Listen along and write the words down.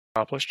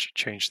accomplished.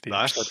 Changed the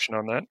Nice. perception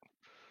on that.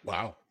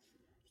 Wow.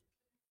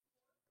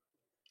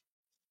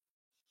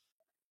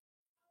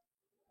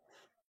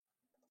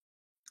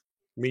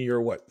 I mean,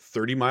 you're what,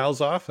 30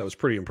 miles off? That was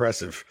pretty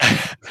impressive.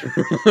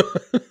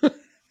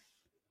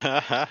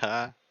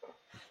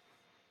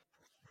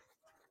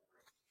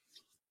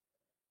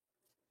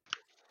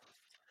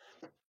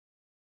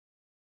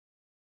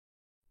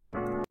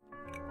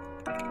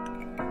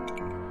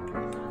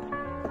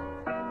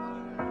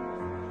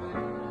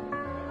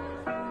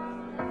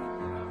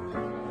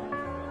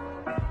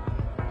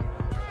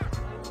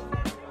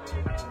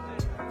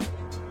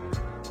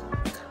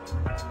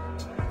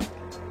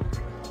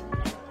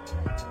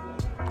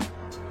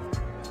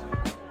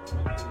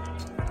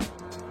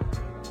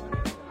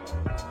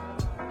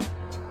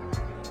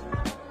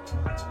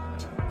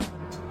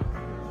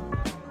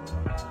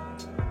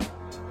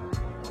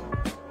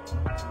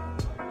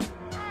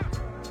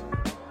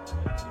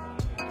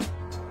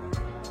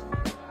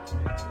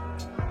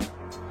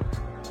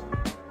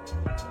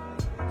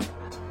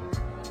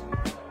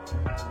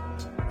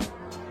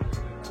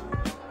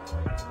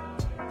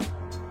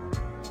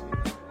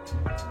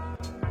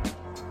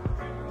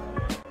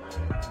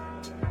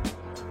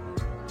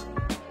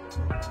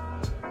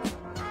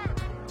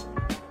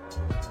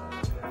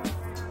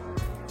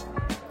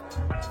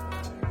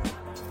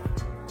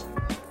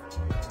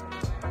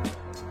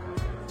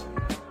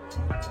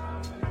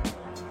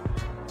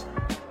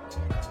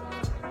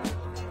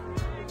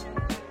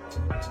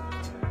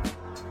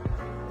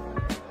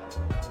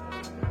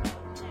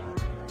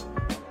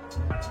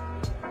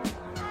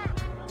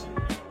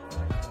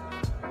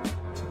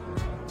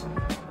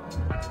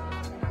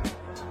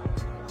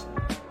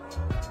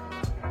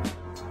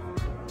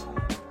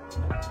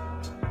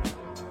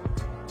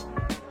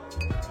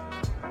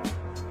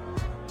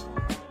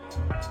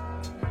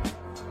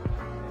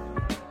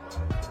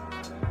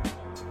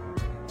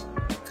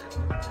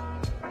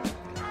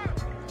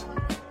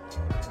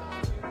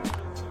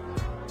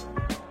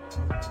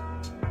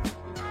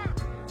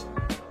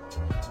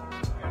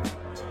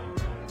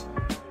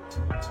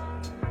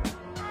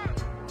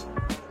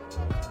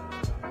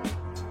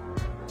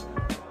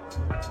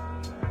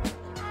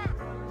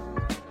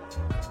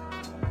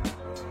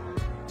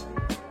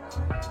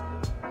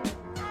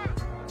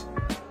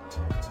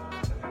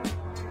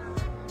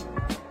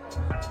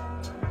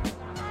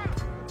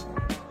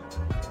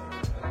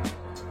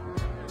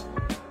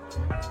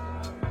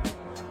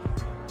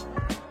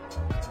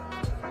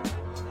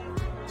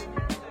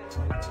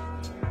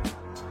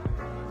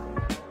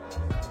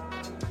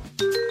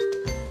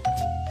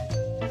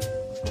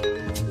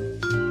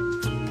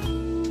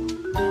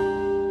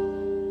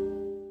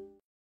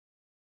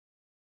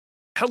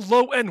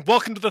 Hello and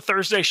welcome to the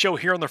Thursday show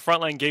here on the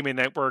Frontline Gaming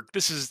Network.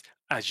 This is,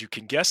 as you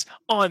can guess,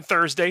 on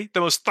Thursday, the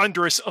most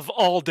thunderous of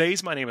all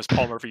days. My name is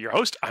Paul Murphy, your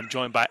host. I'm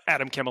joined by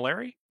Adam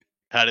Camilleri.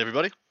 Howdy,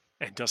 everybody.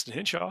 And Dustin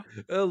Hinshaw.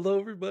 Hello,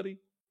 everybody.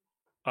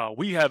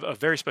 We have a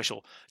very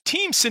special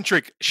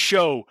team-centric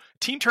show.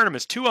 Team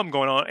tournaments, 2 of them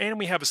going on, and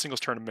we have a singles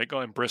tournament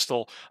going in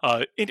Bristol.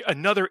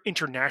 Another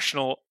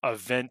international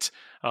event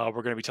we're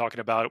going to be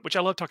talking about, which I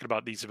love talking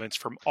about these events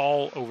from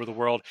all over the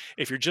world.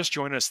 If you're just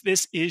joining us,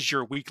 this is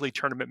your weekly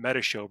tournament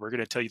meta show. We're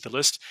going to tell you the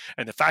list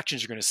and the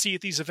factions you're going to see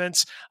at these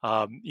events,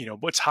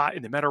 what's hot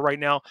in the meta right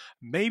now,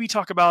 maybe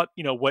talk about,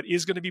 what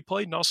is going to be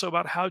played, and also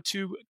about how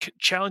to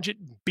challenge it,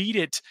 beat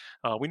it.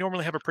 We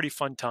normally have a pretty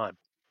fun time.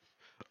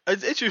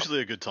 It's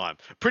usually a good time.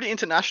 Pretty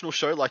international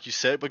show, like you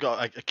said. We've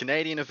got a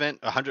Canadian event,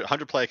 a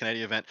 100-player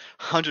Canadian event,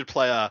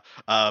 100-player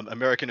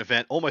American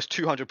event, almost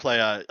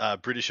 200-player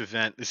British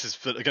event. This is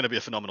going to be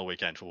a phenomenal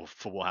weekend for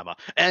Warhammer.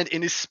 And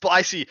in this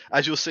spicy,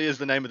 as you'll see as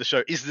the name of the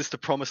show, is this the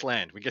promised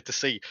land? We get to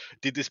see,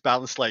 did this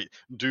balance slate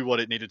do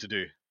what it needed to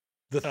do?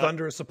 The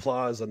thunderous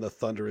applause on the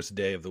thunderous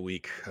day of the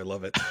week. I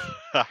love it.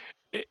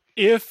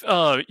 If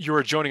you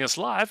are joining us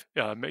live,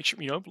 make sure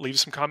leave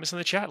some comments in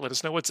the chat. Let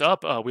us know what's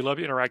up. We love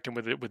interacting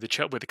with the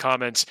chat, with the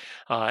comments,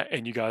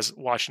 and you guys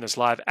watching us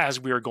live as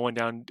we are going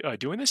down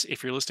doing this.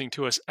 If you're listening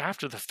to us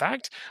after the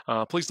fact,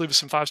 please leave us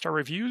some 5-star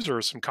reviews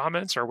or some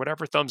comments or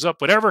whatever, thumbs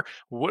up, whatever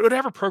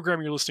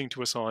program you're listening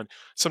to us on.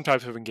 Some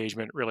type of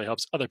engagement really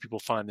helps other people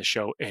find the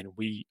show, and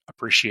we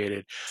appreciate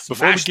it.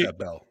 Smash that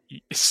bell.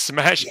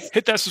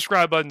 Hit that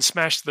subscribe button,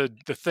 smash the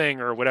thing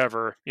or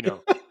whatever.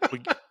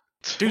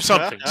 Do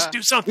something. Just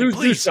do something,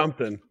 please. Do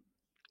something.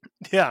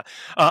 Yeah.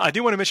 I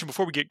do want to mention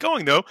before we get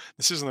going, though,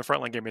 this is on the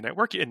Frontline Gaming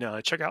Network,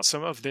 and check out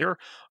some of their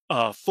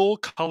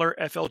full-color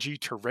FLG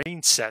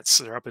terrain sets.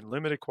 They're up in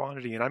limited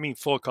quantity, and I mean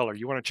full color.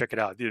 You want to check it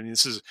out.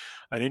 This is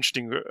an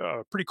interesting,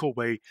 pretty cool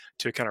way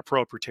to kind of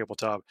pro up your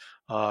tabletop.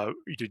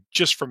 You could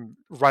just from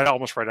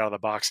almost right out of the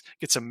box,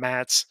 get some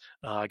mats.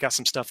 Got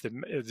some stuff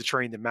the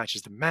terrain that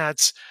matches the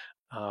mats.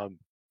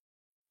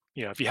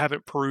 If you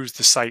haven't perused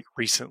the site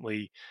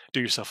recently, do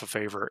yourself a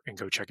favor and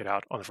go check it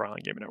out on the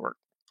Frontline Gaming Network.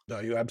 No,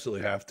 you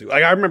absolutely have to.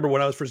 I remember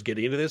when I was first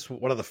getting into this,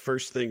 one of the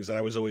first things that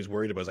I was always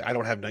worried about was I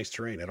don't have nice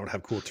terrain. I don't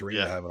have cool terrain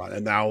to have it on.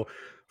 And now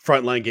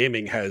Frontline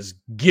Gaming has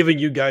given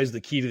you guys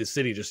the key to the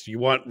city. Just you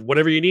want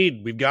whatever you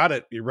need, we've got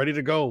it. You're ready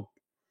to go.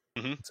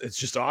 Mm-hmm. It's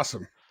just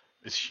awesome.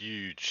 is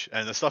huge,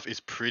 and the stuff is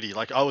pretty.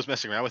 Like I was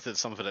messing around with it,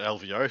 some of it at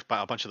LVO,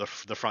 but a bunch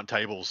of the front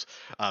tables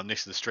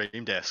next to the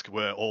stream desk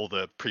were all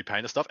the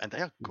pre-painted stuff, and they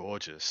are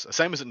gorgeous.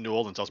 Same as in New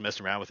Orleans, I was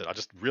messing around with it. I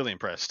just really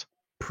impressed.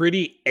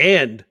 Pretty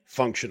and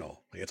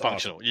functional. Like, it's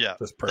Functional, awesome. yeah,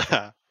 That's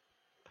perfect.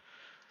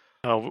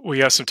 We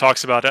have some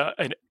talks about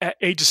an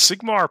Age of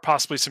Sigmar,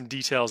 possibly some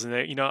details in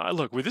there.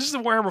 Look, this is the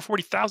Warhammer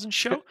 40,000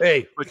 show,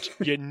 Hey, but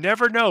you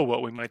never know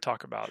what we might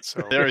talk about.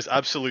 So there is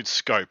absolute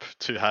scope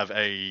to have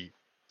a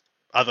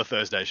other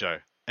Thursday show,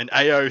 an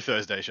AO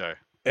Thursday show.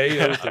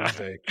 AO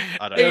Thursday.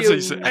 I don't that's know. what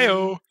you say.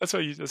 Ayo. That's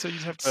what you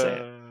have to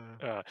say.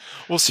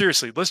 Well,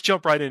 seriously, let's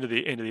jump right into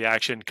the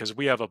action because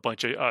we have a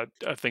bunch of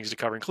things to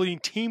cover, including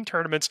team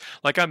tournaments,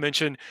 like I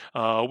mentioned,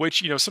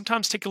 which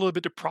sometimes take a little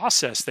bit to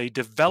process. They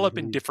develop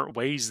in different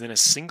ways than a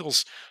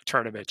singles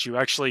tournament. You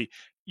actually,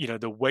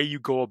 the way you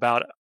go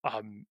about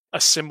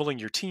assembling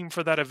your team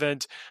for that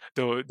event,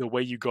 the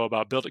way you go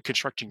about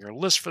constructing your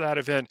list for that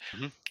event,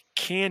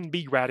 can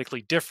be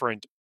radically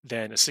different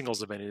than a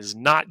singles event. It is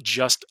not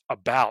just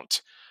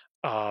about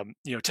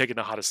taking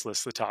the hottest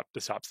list, the top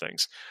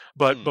things.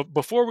 But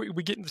before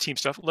we get into the team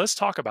stuff, let's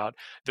talk about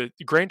the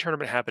grand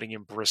tournament happening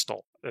in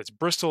Bristol. That's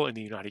Bristol in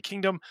the United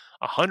Kingdom,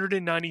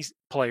 190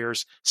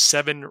 players,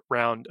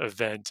 7-round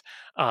event.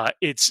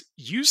 It's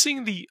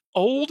using the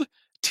old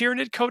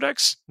Tyranid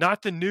Codex,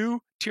 not the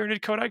new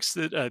Tyranid Codex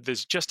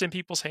that's just in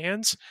people's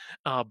hands,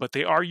 but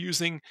they are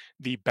using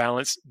the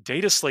balanced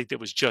data slate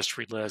that was just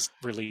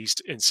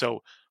released. And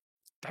so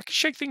that could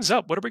shake things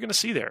up. What are we going to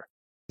see there?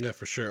 Yeah,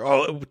 for sure.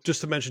 Oh, just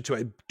to mention too,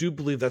 I do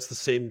believe that's the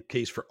same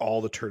case for all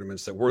the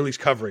tournaments that we're at least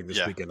covering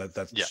this weekend.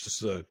 That's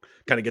just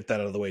kind of get that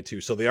out of the way too.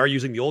 So they are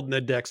using the old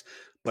Ned decks,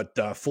 but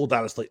full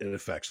data slate in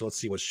effect. So let's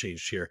see what's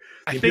changed here.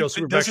 The Imperial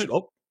Super Faction.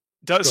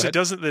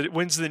 Doesn't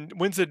when's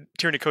the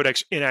Tyranid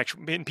Codex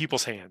in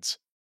people's hands?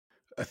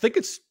 I think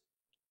it's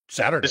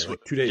Saturday,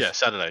 like 2 days. Yeah,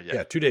 Saturday.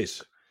 Yeah, 2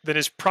 days. Then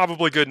it's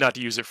probably good not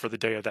to use it for the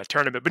day of that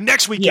tournament. But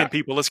next weekend,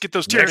 people, let's get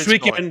those Tyranids next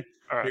weekend. Going.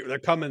 Right. They're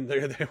coming.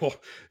 They will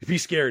be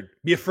scared.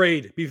 Be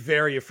afraid. Be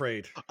very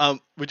afraid.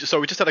 We just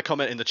had a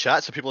comment in the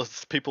chat. So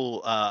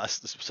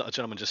a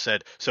gentleman just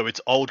said, so it's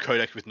old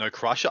Codex with no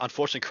Crusher.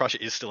 Unfortunately, Crusher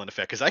is still in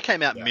effect because they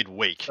came out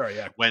midweek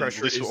when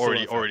Crusher this was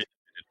already.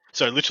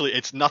 So literally,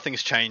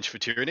 nothing's changed for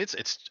Tyranids.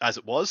 It's as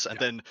it was, and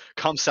then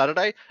come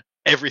Saturday,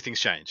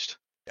 everything's changed.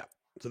 Yeah.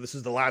 So this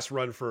is the last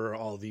run for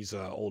all these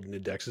old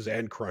indexes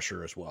and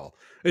Crusher as well,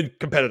 in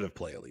competitive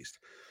play at least.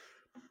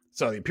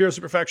 So the Imperial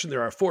Super Faction,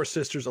 there are 4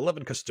 Sisters,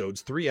 11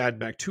 Custodes, 3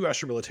 Admech, 2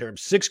 Asher Militarum,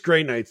 6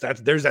 Grey Knights.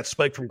 There's that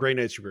spike from Grey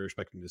Knights you were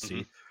expecting to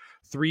see.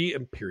 3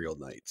 Imperial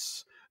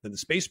Knights. Then the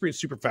Space Marine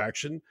Super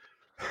Faction,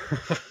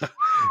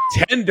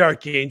 10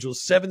 Dark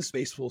Angels, 7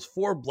 Space Wolves,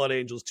 4 Blood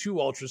Angels,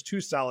 2 Ultras, 2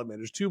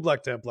 Salamanders, 2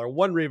 Black Templar,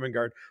 1 Raven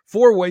Guard,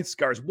 4 White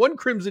Scars, 1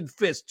 Crimson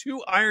Fist,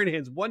 2 Iron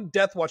Hands, 1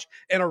 Death Watch,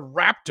 and a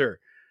Raptor.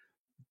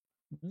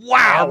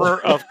 Wow!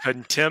 Armor of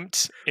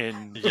Contempt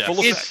in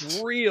full effect.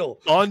 It's real.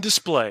 On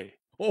display.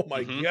 Oh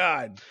my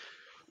God.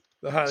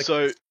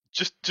 So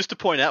just to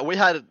point out, we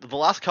had the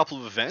last couple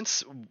of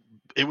events.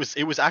 It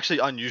was actually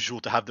unusual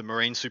to have the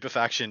Marine Super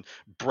Faction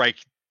break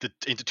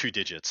into 2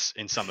 digits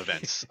in some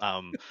events.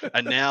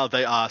 And now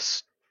they are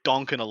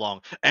stonking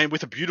along, and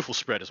with a beautiful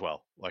spread as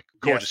well, like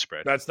gorgeous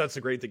spread. That's the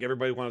great thing.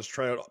 Everybody wants to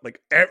try out.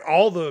 Like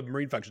all the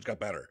Marine factions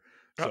got better.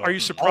 So, are you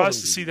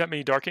surprised to see that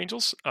many Dark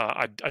Angels?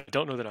 I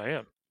don't know that I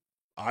am.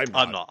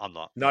 I'm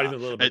not. Not even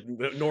a little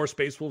bit. Nor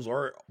Space Wolves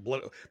or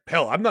Blood.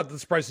 Hell, I'm not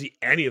surprised to see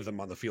any of them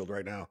on the field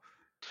right now.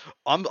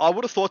 I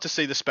would have thought to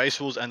see the Space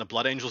Wolves and the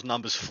Blood Angels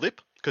numbers flip,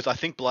 because I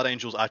think Blood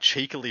Angels are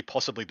cheekily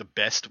possibly the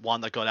best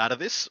one that got out of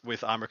this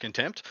with Armor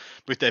Contempt,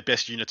 with their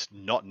best units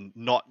not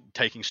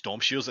taking Storm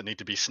Shields that need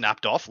to be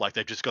snapped off, like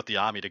they've just got the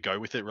army to go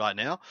with it right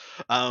now.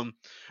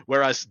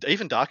 Whereas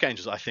even Dark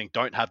Angels, I think,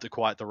 don't have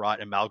quite the right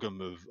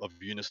amalgam of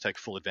units to take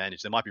full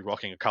advantage. They might be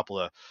rocking a couple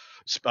of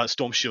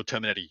Storm Shield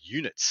Terminator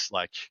units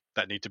like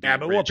that need to be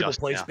but more people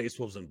play now. Space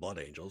Wolves than Blood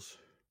Angels.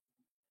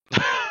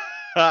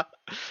 Right?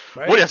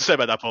 What do you have to say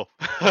about that, Paul?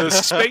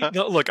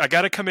 Look, I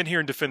got to come in here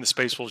and defend the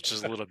Space Wolves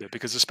just a little bit,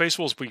 because the Space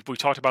Wolves, we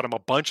talked about them a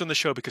bunch on the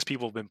show because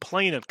people have been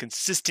playing them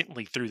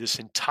consistently through this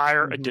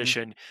entire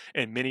edition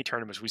and many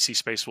tournaments. We see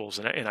Space Wolves,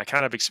 and I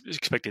kind of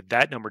expected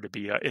that number to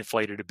be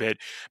inflated a bit,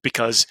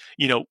 because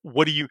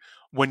when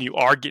you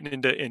are getting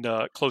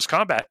into close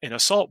combat and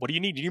assault, what do you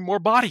need? You need more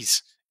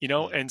bodies,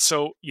 and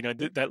so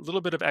that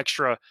little bit of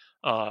extra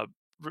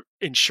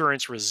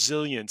insurance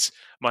resilience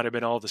might have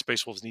been all the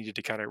Space Wolves needed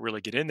to kind of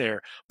really get in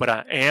there. But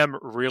I am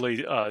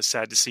really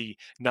sad to see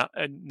not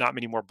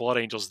many more Blood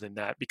Angels than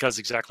that, because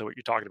exactly what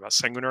you're talking about: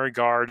 Sanguinary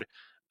Guard,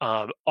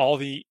 all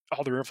the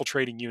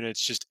infiltrating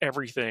units, just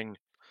everything.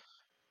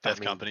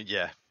 Death Company,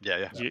 yeah.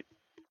 They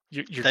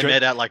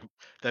made out like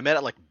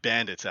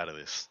bandits out of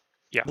this.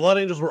 Yeah, Blood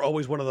Angels were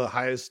always one of the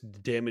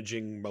highest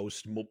damaging,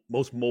 most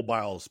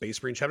mobile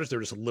Space Marine chapters. They're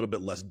just a little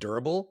bit less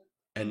durable,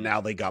 and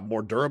now they got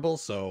more durable.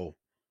 So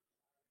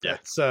yeah,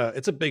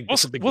 it's a big.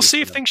 We'll see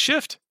if things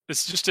shift.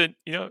 It's just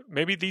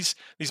maybe these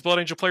Blood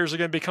Angel players are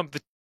going to become the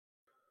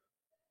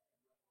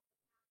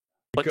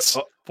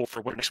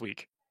for next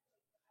week.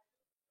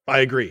 I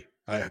agree.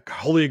 I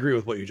wholly agree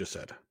with what you just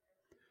said.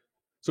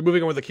 So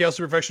moving on with the Chaos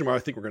Superfection, I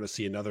think we're going to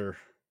see another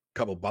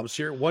couple bumps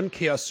here. 1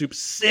 Chaos Soup,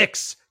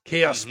 6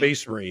 Chaos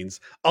Space Marines,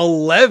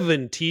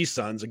 11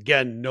 T-Suns.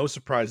 Again, no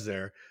surprise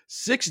there.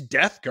 6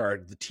 Death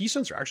Guard. The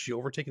T-Suns are actually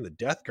overtaking the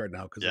Death Guard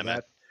now because of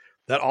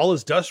that all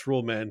is dust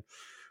rule, man.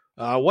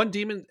 1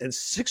 Demon and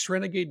 6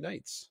 Renegade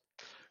Knights.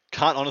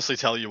 Can't honestly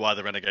tell you why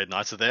the Renegade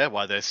Knights are there,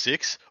 why they're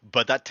 6,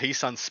 but that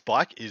T-Sun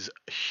spike is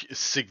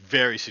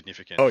very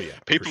significant. Oh, yeah.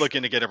 People are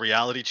going to get a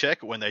reality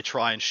check when they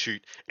try and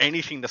shoot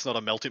anything that's not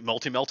a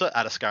multi-melter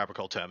at a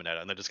Scarabocol Terminator,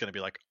 and they're just going to be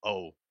like,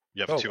 oh,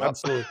 you have 2 up?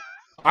 Absolutely.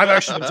 I've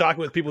actually been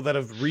talking with people that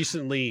have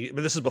recently,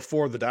 but this is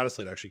before the data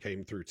slate actually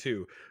came through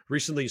too,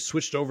 recently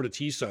switched over to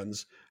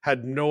T-Suns,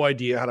 had no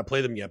idea how to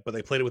play them yet, but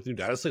they played it with new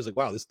data slates. Like,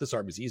 wow, this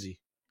arm is easy.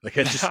 Like,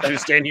 I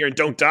just stand here and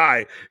don't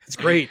die. It's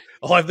great.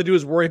 All I have to do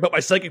is worry about my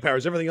psychic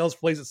powers. Everything else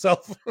plays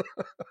itself.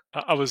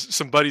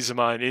 Some buddies of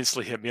mine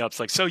instantly hit me up. It's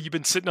like, so you've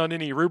been sitting on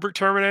any Rubric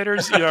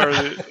Terminators? You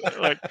know,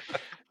 like,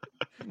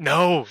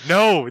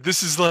 no.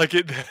 This is like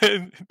it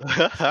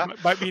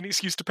might be an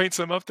excuse to paint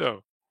some up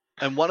though.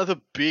 And one of the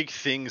big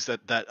things that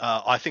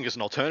I think is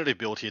an alternative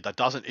build here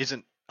that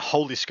isn't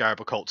wholly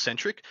Scarabocult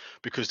centric,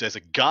 because there's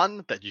a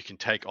gun that you can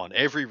take on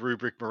every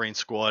Rubric Marine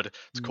squad.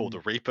 It's called a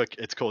Reaper.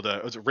 It's called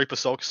a Reaper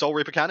Soul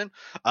Reaper Cannon.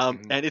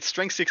 And it's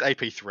strength 6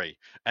 AP3.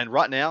 And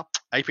right now,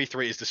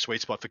 AP3 is the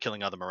sweet spot for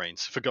killing other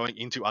Marines, for going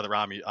into other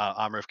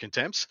armor of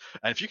contempts.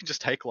 And if you can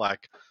just take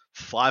like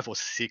 5 or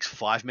 6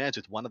 5-mans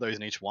with one of those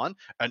in each one,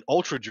 and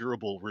ultra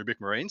durable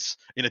Rubric Marines,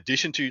 in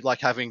addition to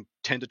like having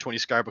 10 to 20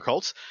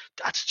 Scarabacolts,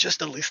 that's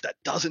just a list that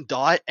doesn't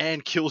die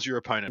and kills your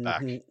opponent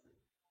back.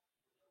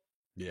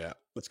 Yeah,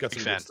 it's got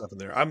some good stuff in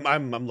there.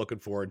 I'm looking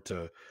forward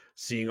to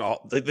seeing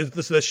all the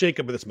shakeup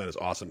of this meta is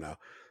awesome now.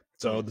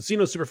 So the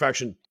Xeno Super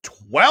Faction,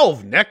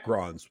 12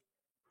 Necrons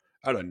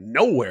out of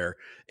nowhere,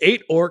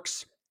 8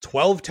 Orcs,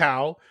 12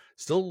 Tau,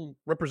 still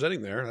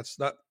representing there. That's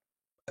not.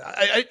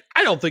 I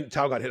don't think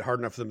Tau got hit hard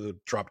enough for them to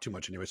drop too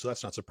much anyway, so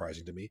that's not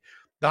surprising to me.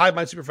 The Hive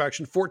Mind Super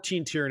Faction,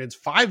 14 Tyranids,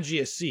 5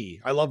 GSC.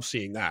 I love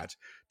seeing that.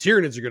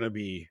 Tyranids are going to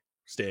be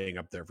staying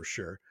up there for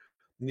sure.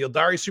 And the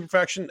Eldari Super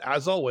Faction,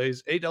 as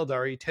always, 8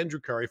 Eldari, 10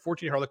 Drukhari,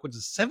 14 Harlequins,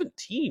 and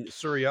 17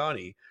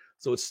 Suriani.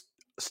 So it's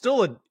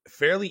still a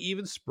fairly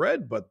even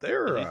spread, but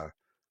they're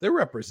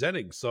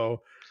representing.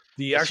 So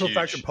the actual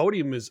faction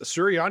podium is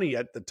Suriani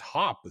at the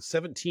top with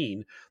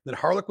 17, then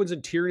Harlequins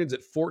and Tyranids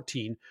at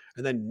 14,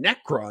 and then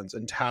Necrons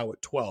and Tau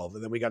at 12.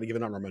 And then we got to give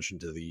an honorable mention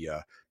to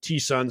the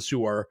T-Suns,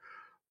 who are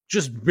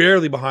just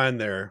barely behind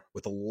there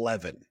with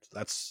 11.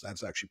 That's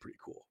actually pretty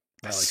cool.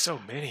 That's so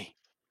many.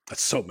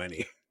 That's so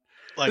many.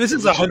 Like, this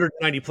is a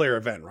 190 player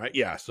event, right?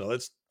 Yeah, so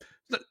it's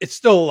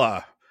still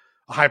a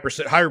higher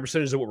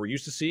percentage than what we're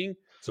used to seeing.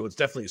 So it's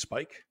definitely a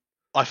spike.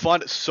 I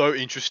find it so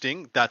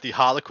interesting that the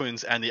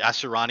Harlequins and the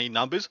Asuryani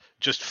numbers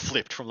just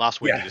flipped from last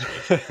week to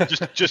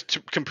this week. just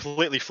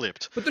completely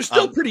flipped. But they're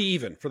still pretty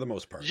even for the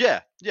most part.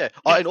 Yeah.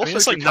 And also,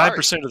 it's like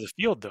 9% of the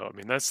field, though. I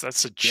mean, that's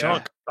a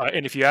chunk.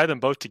 And if you add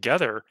them both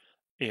together,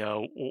 you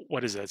know,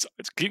 what is that?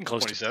 It's getting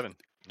close 27.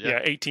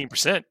 to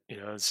 18%. You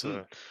know, it's.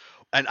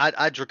 And I'd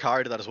add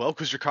Drukhari to that as well,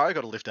 because Drukhari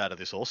got a lift out of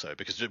this also,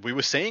 because we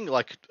were seeing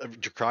like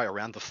Drukhari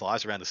around the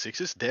 5s, around the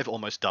 6s. They've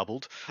almost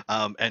doubled.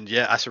 And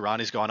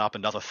Asuryani's gone up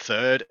another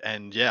third,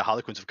 and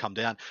Harlequins have come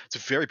down. It's a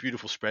very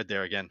beautiful spread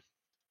there again.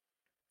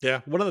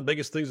 Yeah, one of the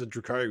biggest things that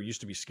Drukhari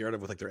used to be scared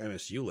of with like their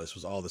MSU list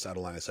was all this out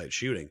of line of sight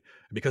shooting.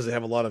 Because they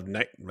have a lot of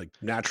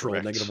natural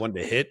 -1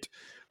 to hit,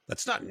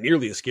 that's not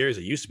nearly as scary as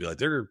it used to be. Like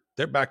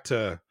they're back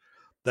to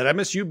that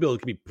MSU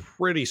build can be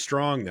pretty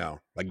strong now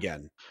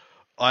again.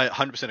 I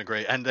 100%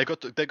 agree, and they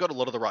got a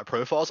lot of the right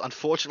profiles.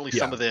 Unfortunately,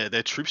 some of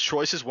their troops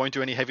choices won't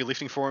do any heavy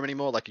lifting for them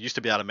anymore. Like, you used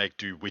to be able to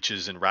do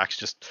witches and racks,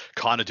 just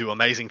kind of do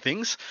amazing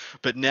things.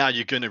 But now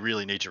you're going to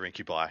really need your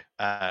incubi.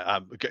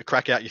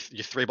 Crack out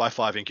your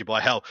 3x5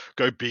 incubi. Hell,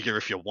 go bigger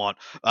if you want,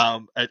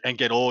 and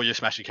get all your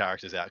smashing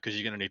characters out, because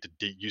you're going to need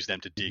to use them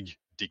to dig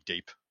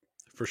deep.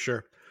 For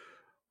sure.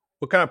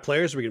 What kind of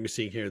players are we going to be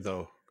seeing here,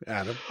 though,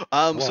 Adam?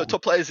 So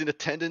top players in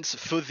attendance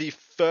for the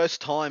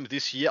first time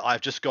this year.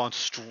 I've just gone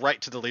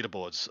straight to the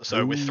leaderboards.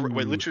 So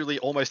we're literally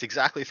almost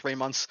exactly 3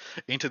 months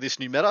into this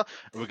new meta,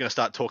 and we're going to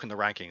start talking the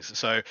rankings.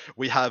 So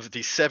we have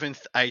the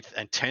 7th, 8th,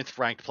 and 10th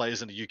ranked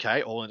players in the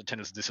UK, all in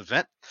attendance at this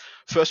event.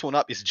 First one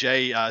up is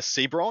Jay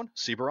Seaburon.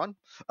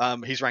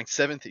 He's ranked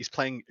 7th. He's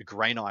playing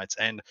Grey Knights,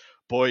 and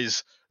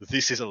boys,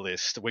 this is a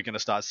list we're going to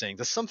start seeing.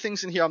 There's some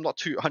things in here I'm not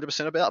too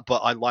 100% about, but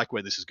I like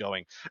where this is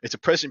going. It's a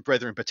President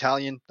Brethren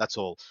Battalion. That's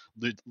all.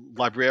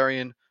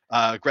 Librarian,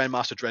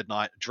 Grandmaster Dread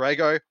Knight,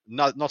 Drago,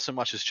 not so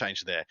much has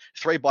changed there.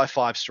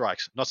 3x5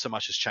 strikes, not so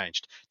much has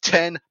changed.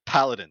 10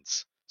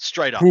 Paladins,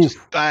 straight up, just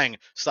bang,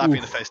 slap you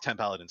in the face, 10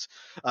 Paladins.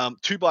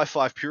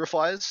 2x5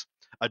 Purifiers,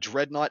 a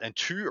Dread Knight, and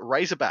 2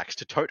 Razorbacks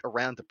to tote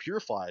around the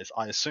Purifiers,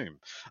 I assume.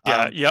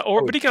 But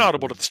he can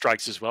audible to the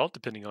strikes as well,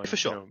 depending on... For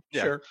sure,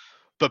 Sure.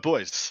 But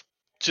boys,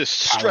 just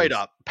straight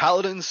up,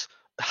 Paladins,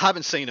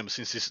 haven't seen them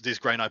since this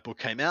Grey Knight book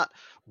came out.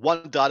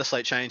 1 data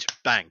slate change,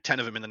 bang, 10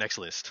 of them in the next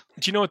list.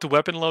 Do you know what the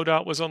weapon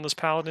loadout was on those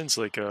Paladins?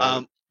 Like,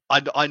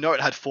 I know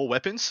it had 4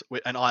 weapons,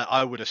 and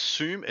I would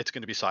assume it's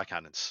going to be Psy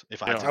Cannons.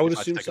 If I had to, I would if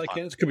I had to assume take a Psy punt.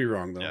 Cannons. Could be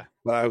wrong though. Yeah.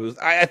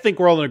 But I think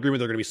we're all in agreement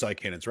they're going to be Psy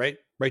Cannons, right?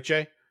 Right,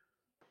 Jay?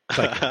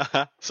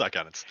 Psy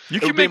Cannons. You It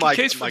can would be make my- a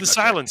case my for the gut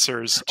check.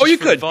 silencers. Oh, just you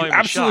for the could. You volume of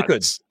absolutely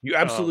could. shots. You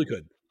absolutely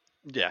could.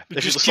 Yeah. If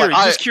it Just was curious,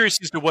 like, just curious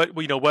as to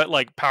what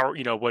like power,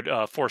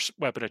 what force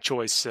weapon of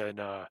choice and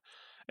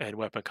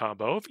weapon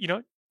combo.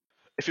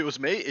 if it was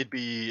me, it'd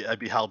be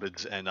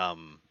halberds and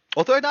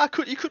Although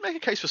you could make a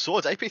case for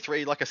swords.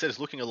 AP3, like I said, is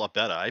looking a lot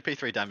better.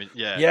 AP3 damage,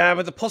 yeah. Yeah,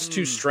 but the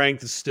 +2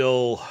 strength is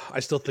still. I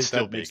still think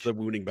Still that makes big.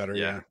 the wounding better.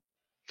 Yeah.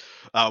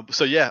 Yeah.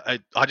 So yeah,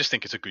 I just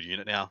think it's a good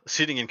unit now.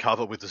 Sitting in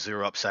cover with the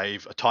 0-up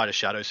save, a tighter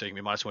shadow, so you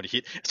can be -1 to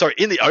hit. Sorry,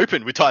 in the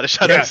open with tighter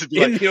shadows.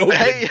 Yeah, in the open.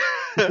 Hey.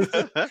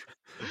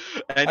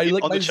 And I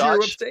like on my the 0-up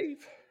charge,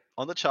 save.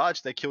 on the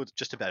charge, they killed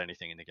just about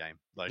anything in the game.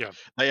 Like Yeah.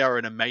 they are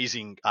an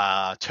amazing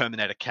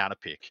Terminator counter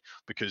pick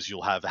because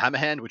you'll have the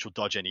Hammerhand, which will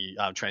dodge any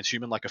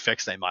transhuman-like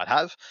effects they might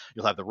have.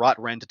 You'll have the right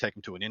Ren to take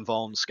them to an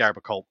invuln, Scarab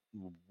Occult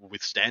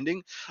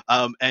withstanding,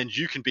 and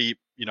you can be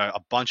a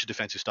bunch of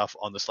defensive stuff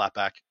on the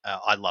slapback.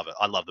 I love it.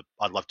 I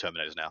love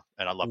Terminators now,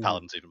 and I love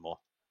Paladins even more.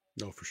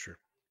 No, for sure.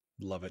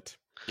 Love it.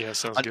 Yeah,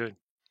 sounds good.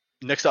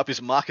 Next up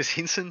is Marcus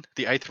Hinson,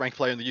 the 8th ranked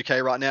player in the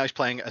UK right now. He's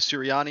playing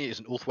Asuriani, is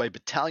an Ulthway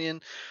battalion.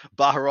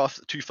 Baharoth,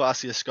 2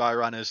 Farseer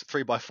Skyrunners,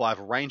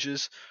 3x5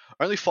 Rangers.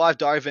 Only 5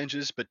 Dire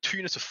Avengers, but 2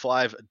 units of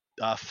 5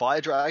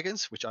 Fire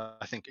Dragons, which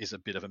I think is a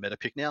bit of a meta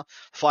pick now.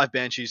 5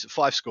 Banshees,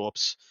 5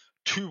 Scorps,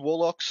 2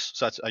 Warlocks,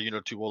 so that's a unit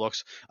of 2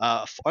 Warlocks.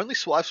 Only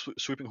 5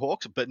 Swooping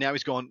Hawks, but now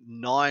he's gone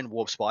 9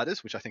 Warp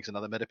Spiders, which I think is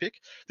another meta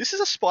pick. This is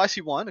a spicy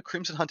one, a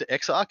Crimson Hunter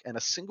Exarch, and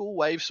a single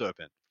Wave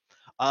Serpent.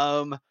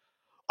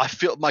 I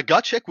felt like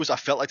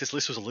this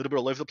list was a little bit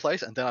all over the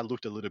place, and then I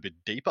looked a little bit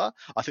deeper.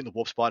 I think the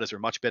Warp Spiders are a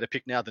much better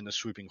pick now than the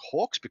Swooping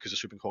Hawks, because the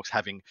Swooping Hawks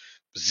having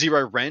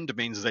 0 rend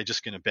means they're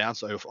just going to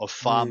bounce off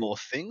far more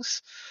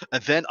things.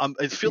 And then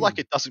I feel like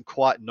it doesn't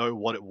quite know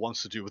what it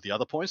wants to do with the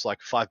other points, like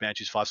 5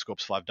 Banshees, 5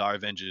 Scorps, 5 Dire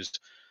Avengers.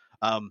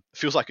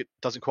 Feels like it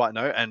doesn't quite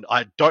know, and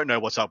I don't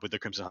know what's up with the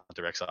Crimson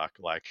Hunter Exarch.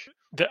 Like,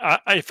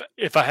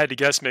 If I had to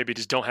guess, maybe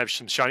just don't have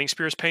some Shining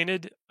Spears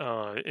painted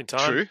in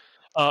time. True.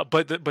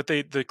 But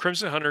the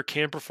Crimson Hunter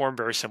can perform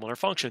very similar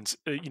functions,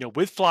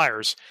 with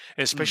flyers,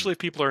 and especially if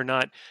people are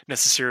not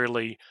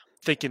necessarily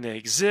thinking they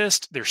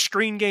exist. Their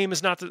screen game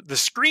is not the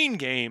screen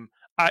game.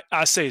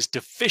 I say is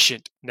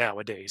deficient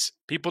nowadays.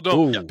 People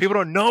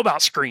don't know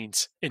about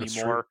screens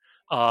anymore.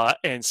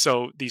 And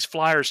so these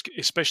flyers,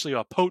 especially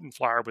a potent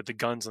flyer with the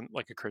guns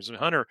like a Crimson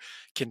Hunter,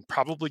 can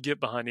probably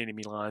get behind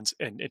enemy lines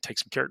and take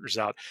some characters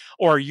out,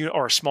 or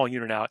a small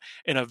unit out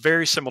in a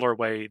very similar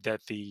way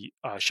that the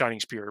Shining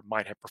Spear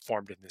might have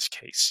performed in this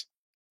case.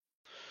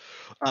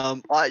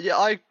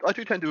 I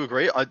do tend to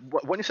agree.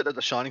 When you said that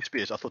the Shining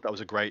Spears, I thought that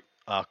was a great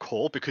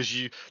call, because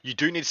you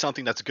do need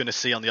something that's going to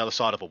see on the other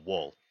side of a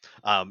wall,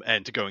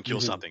 and to go and kill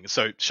something.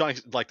 So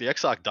Shining, like the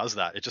Exarch does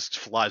that. It just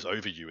flies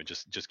over you and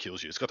just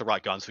kills you. It's got the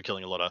right guns for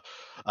killing a lot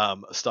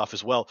of stuff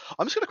as well.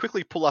 I'm just going to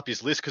quickly pull up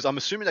his list, because I'm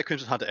assuming that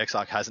Crimson Hunter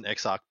Exarch has an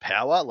Exarch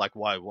power. Like,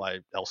 why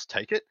else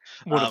take it?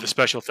 One of the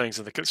special things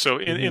in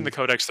the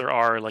Codex, there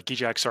are, like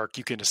each Exarch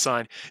you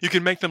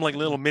can make them like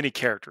little mini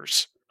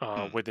characters.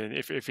 Within,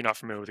 if you're not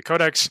familiar with the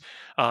Codex,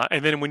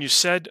 and then when you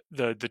said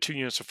the 2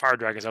 units of Fire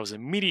Dragons, I was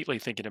immediately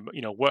thinking about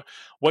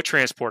what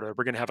transporter.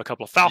 We're going to have a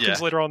couple of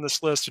Falcons later on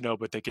this list,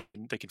 but they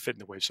can fit in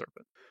the Wave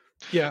Serpent.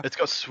 Yeah, it's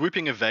got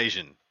Swooping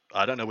Evasion.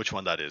 I don't know which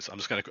one that is. I'm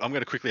going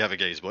to quickly have a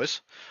gaze,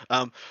 boys.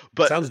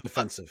 But sounds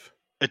defensive.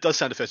 It does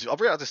sound defensive. I'll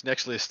read out this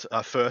next list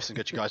first and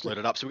get you guys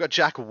loaded up. So we've got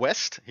Jack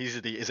West. Is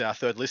our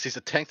 3rd list. He's the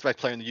 10th ranked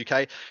player in the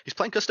UK. He's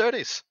playing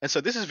Custodes. And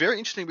so this is very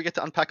interesting. We get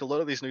to unpack a lot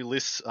of these new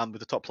lists with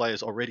the top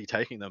players already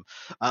taking them.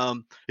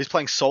 He's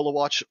playing Solar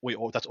Watch.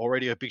 That's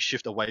already a big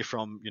shift away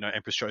from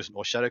Emperor's Chosen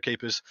or Shadow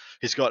Keepers.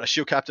 He's got a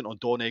Shield Captain on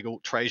Dawn Eagle,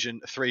 Trajan,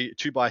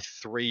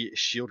 2x3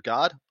 Shield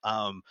Guard,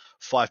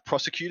 5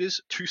 Prosecutors,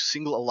 2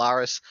 single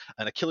Alaris,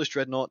 an Achilles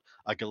Dreadnought,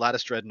 a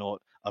Galatis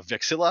Dreadnought, a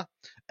Vexilla,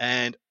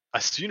 and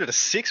a unit of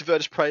 6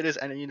 Virtus Praetors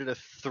and a unit of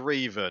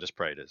 3 Virtus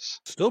Praetors.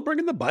 Still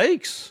bringing the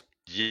bikes.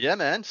 Yeah,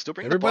 man. Still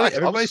bringing the bikes.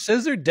 Everybody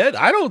says they're dead.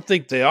 I don't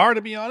think they are,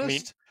 to be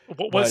honest. I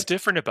mean, what's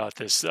different about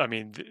this? I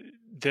mean,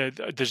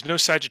 there's no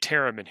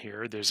Sagittarium in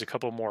here. There's a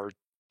couple more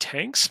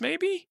tanks,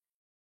 maybe?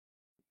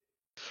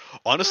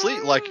 Honestly,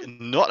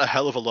 not a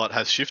hell of a lot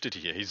has shifted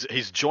here.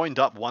 He's joined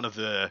up one of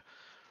the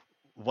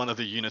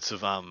units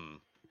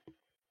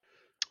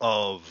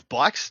of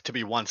bikes to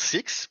be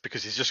 1/6,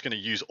 because he's just going to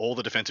use all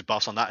the defensive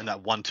buffs on that in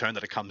that one turn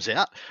that it comes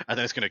out, and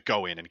then it's going to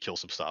go in and kill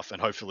some stuff,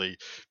 and hopefully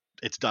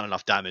it's done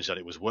enough damage that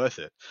it was worth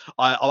it.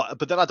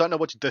 But then I don't know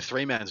what the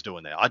 3-man's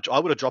doing there. I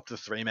would have dropped the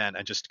 3-man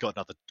and just got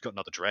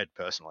another Dread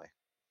personally.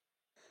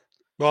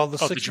 Well, the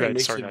 6-man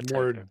makes sorry, it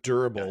more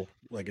durable.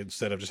 Yeah. Like,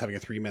 instead of just having a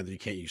 3-man that you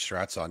can't use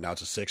strats on, now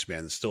it's a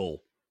 6-man. It's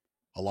still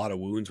a lot of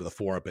wounds with a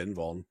 4-up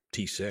invuln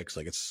T6.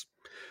 Like, it's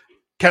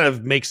kind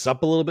of makes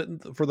up a little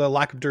bit for the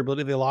lack of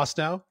durability they lost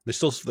now. They're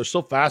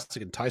so fast.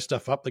 They can tie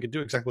stuff up. They can do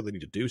exactly what they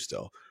need to do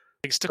still.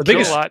 They can still kill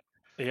a lot.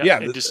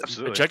 Yeah, just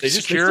absolutely. Objective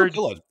secured.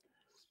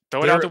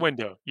 Throw it out the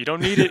window. You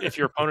don't need it if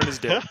your opponent is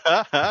dead.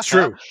 It's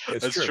true.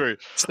 That's true.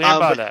 Stand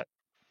by that.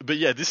 But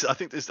yeah,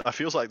 I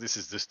feels like this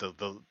is just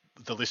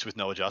the list with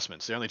no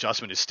adjustments. The only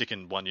adjustment is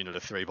sticking one unit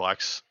of 3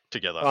 bikes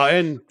together.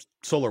 And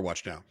Solar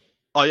Watch now.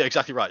 Oh yeah,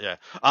 exactly right. Yeah.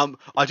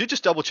 I did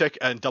just double check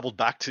and doubled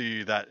back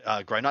to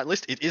that Grey Knight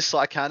list. It is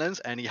Psy Cannons,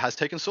 and he has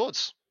taken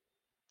swords,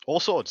 all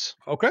swords.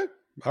 Okay.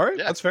 All right.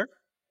 Yeah. That's fair.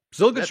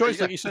 Still a good Yeah, choice,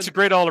 yeah. like you said. It's a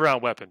great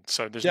all-around weapon.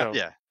 So there's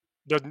Yeah.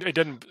 it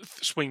doesn't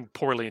swing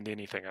poorly into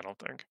anything. I don't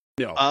think.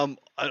 No. And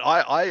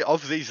I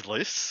of these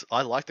lists,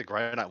 I like the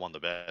Grey Knight one the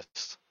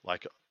best,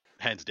 like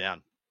hands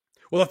down.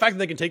 Well, the fact that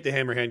they can take the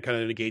hammer hand kind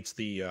of negates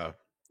the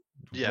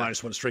Yeah.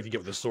 -1 strength you get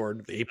with the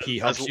sword. The AP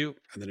helps you,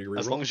 and then you reroll.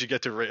 As long as you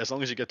get to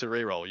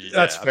reroll,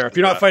 That's fair. If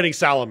you're not fighting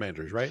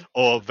salamanders, right?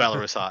 or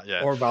Valorous Heart,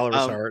 yeah. Or Valorous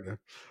Um, Heart.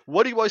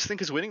 What do you guys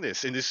think is winning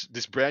this in this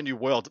brand new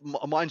world?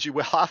 Mind you,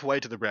 we're halfway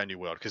to the brand new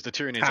world because the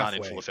Tyranids aren't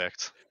in Halfway. full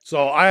effect.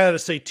 So I had to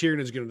say Tyrion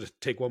is going to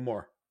take one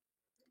more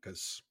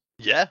because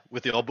Yeah,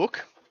 with the old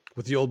book,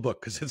 with the old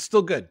book, because it's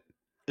still good.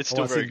 it's I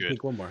still wanna see very him good.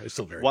 Take one more. It's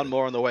still very One good.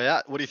 more on the way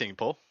out. What do you think,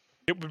 Paul?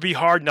 It would be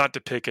hard not to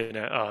pick an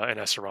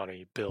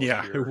Esserani build.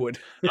 Yeah, here. it would.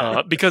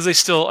 Because they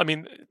still, I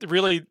mean,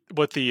 really,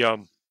 what the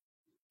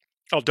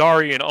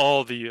Eldari and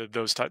all the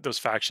those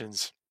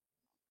factions,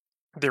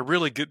 they're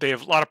really good. They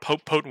have a lot of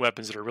potent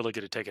weapons that are really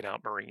good at taking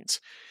out Marines,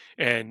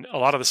 and a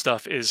lot of the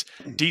stuff is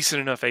decent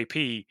enough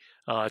AP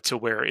to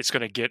where it's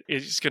going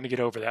to get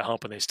over that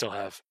hump, and they still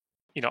have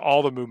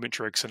all the movement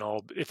tricks and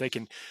all. If they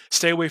can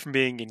stay away from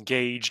being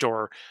engaged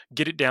or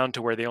get it down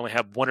to where they only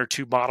have 1 or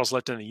 2 models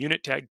left in the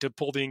unit tag to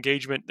pull the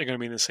engagement, they're going to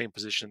be in the same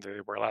position that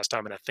they were last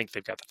time, and I think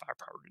they've got the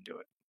firepower to do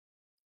it.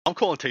 I'm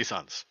calling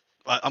T-Suns.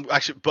 I'm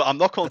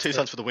not calling That's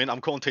T-Suns for the win. I'm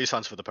calling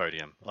T-Suns for the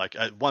podium. Like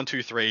at 1,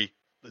 2, 3,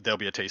 there'll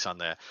be a T-Sun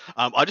there.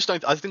 I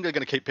think they're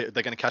going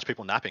to catch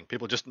people napping.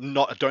 People just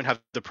don't have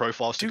the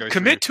profiles to go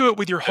Commit through. to it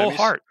with your whole Hermes.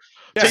 heart.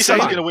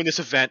 T-Suns are going to win this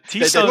event.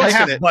 T-Suns They They're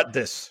have gonna- but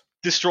this.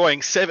 Destroying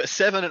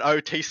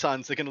 7-0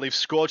 T-Suns. They're going to leave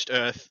Scorched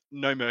Earth,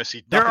 no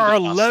mercy. There nothing are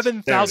but dust.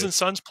 11,000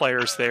 Suns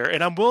players there,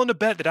 and I'm willing to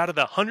bet that out of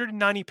the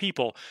 190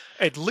 people,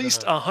 at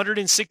least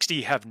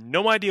 160 have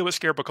no idea what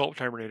Scarab Cult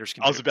Terminators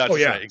can I was do. about to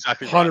say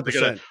exactly right.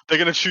 100%. They're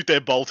going to shoot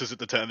their bolters at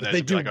the Terminators They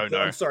and do. be like, oh no.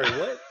 I'm sorry,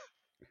 what?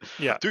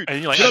 Yeah, Dude,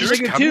 and you're like, shoot I'm up "There's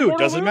thinking coming two. more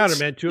Doesn't matter, ones?"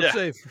 man. Two Yeah. up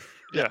safe.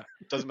 Yeah.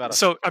 Doesn't matter.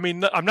 So, I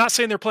mean, I'm not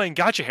saying they're playing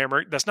Gotcha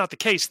Hammer. That's not the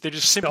case. They're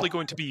just simply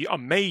going to be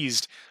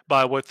amazed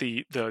by what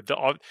the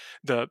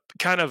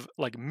kind of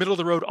like middle of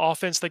the road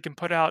offense they can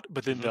put out,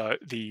 but then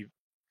the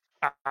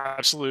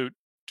absolute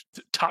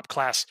top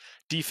class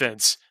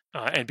defense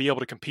and be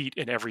able to compete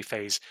in every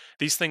phase.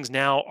 These things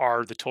now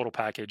are the total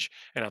package,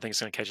 and I think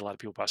it's going to catch a lot of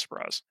people by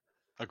surprise.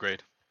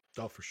 Agreed.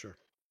 Oh, for sure.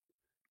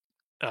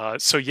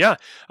 So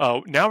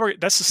now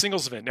that's the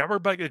singles event. Now we're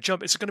about to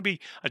jump. It's going to be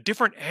a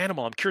different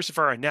animal. I'm curious if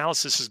our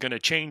analysis is going to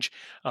change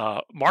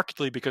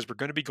markedly because we're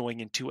going to be going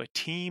into a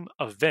team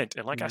event.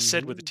 And like I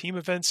said, with the team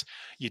events,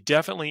 you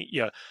definitely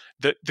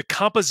the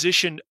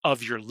composition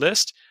of your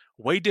list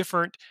way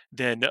different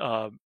than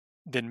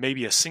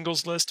maybe a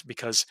singles list,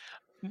 because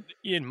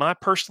in my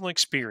personal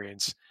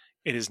experience,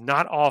 it is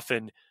not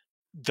often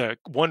the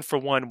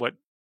 1-for-1 what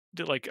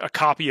like a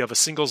copy of a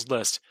singles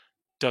list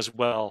does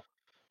well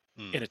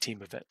in a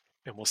team event,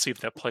 and we'll see if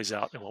that plays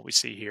out in what we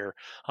see here.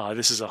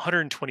 This is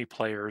 120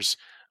 players,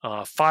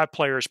 5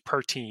 players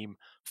per team,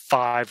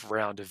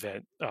 5-round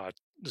event.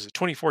 Is it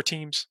 24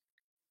 teams?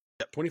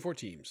 24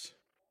 teams.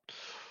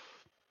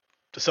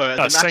 So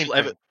the same max you'll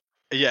ever,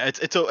 thing. yeah,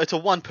 it's a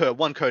one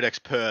codex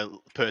per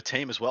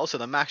team as well. So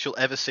the max you'll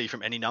ever see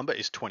from any number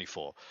is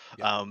 24.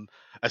 Yeah.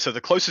 And so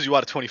the closer you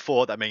are to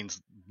 24, that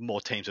means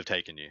more teams have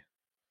taken you.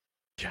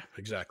 Yeah,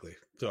 exactly.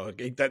 So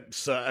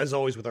that's as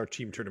always with our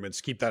team tournaments.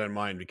 Keep that in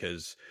mind,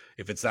 because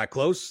if it's that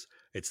close,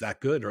 it's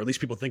that good, or at least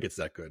people think it's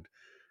that good.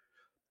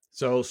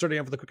 So starting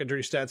off with the quick and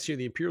dirty stats here,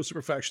 the Imperial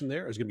Super Faction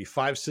there is going to be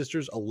 5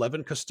 Sisters,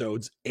 11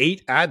 Custodes,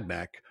 8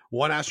 Admech,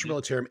 1 Astra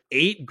Militarum,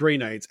 8 Grey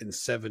Knights, and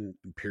 7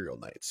 Imperial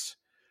Knights.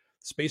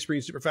 Space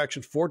Marine Super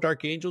Faction, 4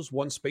 Dark Angels,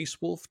 1 Space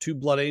Wolf, 2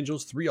 Blood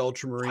Angels, 3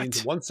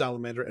 Ultramarines, 1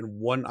 Salamander, and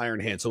 1 Iron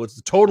Hand. So it's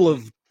the total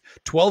of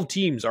 12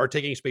 teams are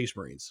taking Space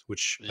Marines,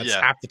 which that's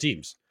half the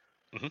teams.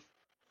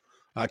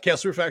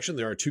 Chaos Super Faction,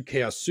 there are 2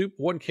 Chaos Soup,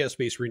 1 Chaos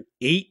Space Marine,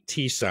 8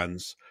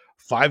 T-Suns,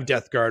 5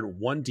 Death Guard,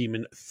 1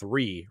 Demon,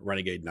 3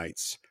 Renegade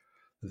Knights.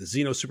 The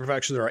Xeno Super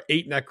Faction, there are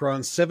 8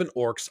 Necrons, 7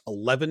 Orcs,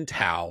 11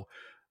 Tau.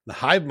 The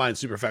Hive Mind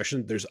Super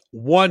Faction, there's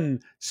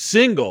 1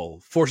 single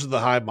Forces of the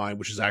Hive Mind,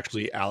 which is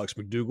actually Alex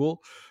McDougall,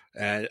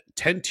 and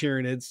 10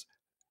 Tyranids,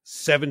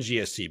 7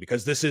 GSC,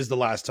 because this is the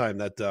last time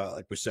that,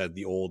 like we said,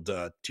 the old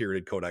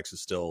Tyranid Codex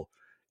is still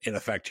in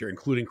effect here,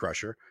 including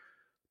Crusher.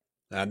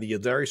 And the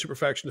Eldari Super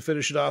Faction, to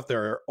finish it off,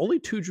 there are only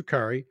 2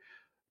 Drukhari,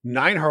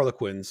 9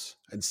 Harlequins,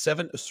 and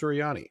 7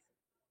 Asuriani.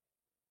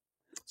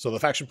 So the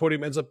faction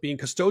podium ends up being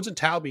Custodes and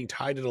Tau being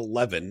tied at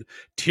 11.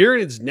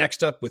 Tyranids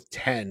next up with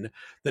 10.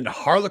 Then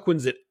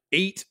Harlequins at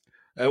 8.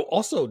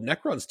 Also,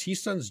 Necrons,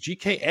 T-Suns,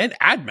 GK, and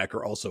Admech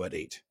are also at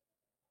 8.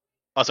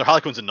 Oh, so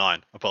Harlequins are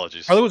 9.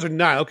 Apologies. Harlequins are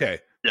 9. Okay.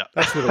 Yeah.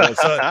 That's what it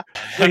was.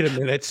 Wait a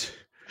minute.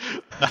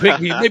 Make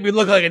me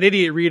look like an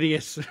idiot reading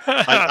it.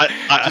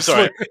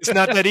 Sorry. It's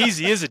not that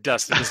easy, is it,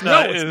 Dustin? It's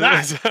not. No,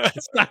 it's not.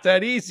 It's not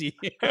that easy.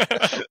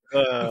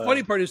 The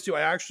funny part is too,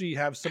 I actually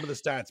have some of the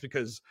stats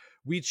because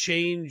we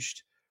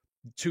changed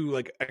to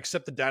like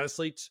accept the data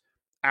slates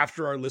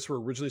after our lists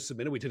were originally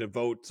submitted. We did a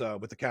vote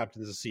with the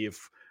captains to see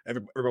if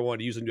everyone wanted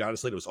to use a new data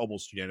slate. It was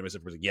almost unanimous.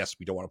 Everyone was like, yes,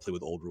 we don't want to play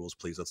with old rules.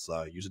 Please, let's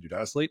use a new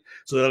data slate.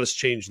 So they let us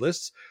change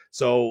lists.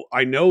 So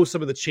I know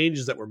some of the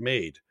changes that were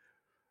made.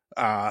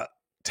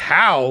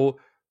 Tau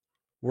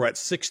were at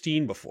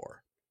 16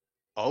 before.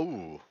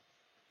 Oh,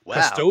 wow.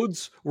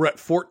 Custodes were at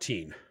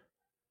 14.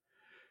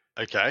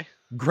 Okay.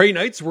 Grey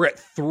Knights were at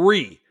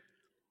 3.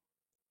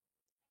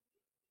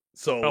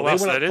 So Oh, they wow, went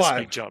so up that is 5. a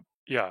big jump.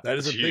 Yeah. That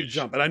is a big Huge.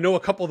 jump. And I know a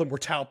couple of them were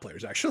Tau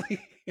players,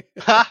 actually.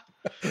 Ha!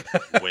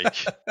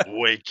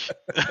 Weak.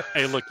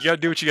 Hey, look, you got to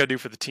do what you got to do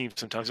for the team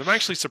sometimes. I'm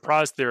actually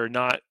surprised there are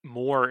not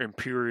more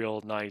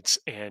Imperial Knights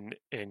and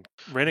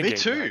Renegade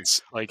too.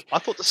 Knights. Like, I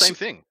thought the same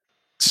thing.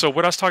 so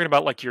what I was talking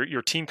about, like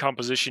your team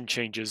composition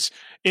changes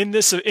in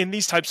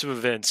these types of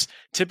events.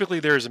 Typically,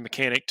 there is a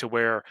mechanic to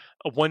where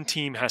one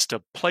team has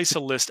to place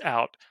a list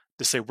out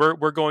to say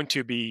we're going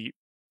to be.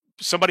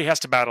 Somebody has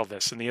to battle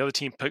this, and the other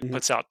team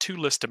puts out 2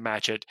 lists to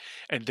match it,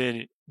 and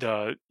then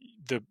the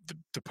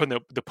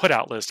put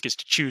out list gets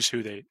to choose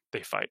who they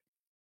fight.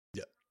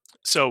 Yeah.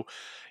 So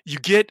you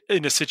get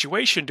in a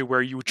situation to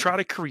where you would try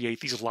to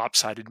create these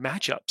lopsided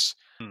matchups,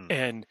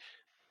 and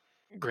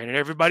granted,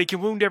 everybody can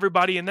wound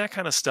everybody and that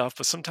kind of stuff,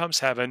 but sometimes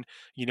having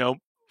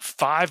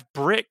 5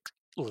 brick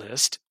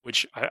list,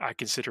 which I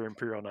consider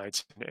Imperial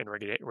Knights and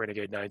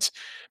Renegade Knights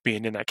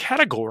being in that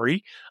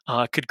category,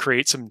 could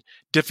create some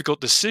difficult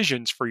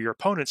decisions for your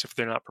opponents if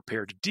they're not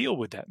prepared to deal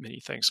with that many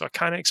things. So I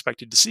kind of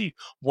expected to see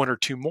 1 or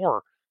 2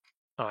 more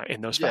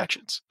in those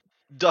factions.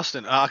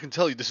 Dustin, I can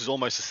tell you this is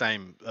almost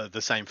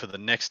the same for the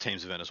next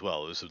team's event as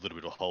well. There's a little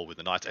bit of a hole with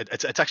the Knights.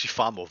 It's actually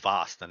far more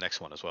vast, the next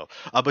one as well.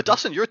 But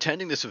Dustin, you're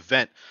attending this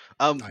event.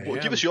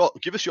 Give us your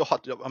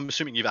hot. I'm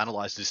assuming you've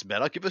analyzed this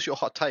better. Give us your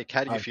hot take.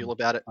 How do you feel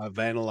about it? I've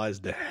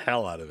analyzed the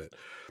hell out of it.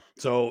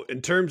 So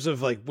in terms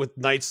of like with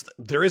Knights,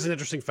 there is an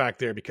interesting fact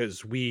there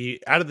because we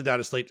added the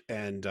data slate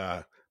and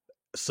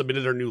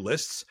submitted our new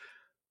lists,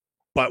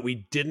 but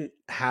we didn't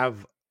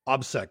have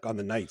OBSEC on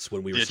the Knights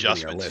when we were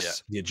submitting our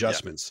lists. The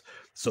adjustments.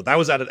 So that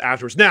was added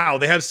afterwards. Now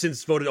they have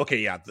since voted. Okay,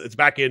 yeah, it's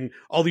back in.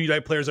 All the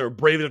Unite players that were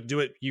brave enough to do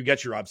it, you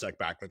get your OBSEC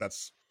back. Like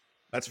that's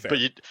fair. But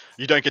you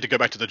don't get to go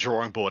back to the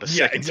drawing board a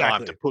second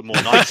time to put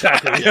more Knights.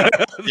 Exactly. Yeah.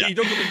 You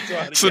don't get to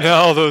draw it So again.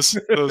 now those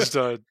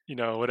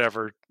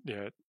whatever.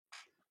 Yeah,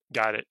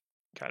 got it.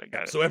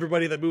 So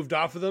everybody that moved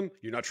off of them,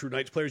 you're not true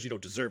Knights players. You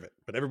don't deserve it.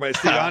 But everybody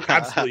stayed on,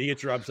 absolutely, you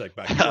get your OBSEC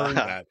back. You earned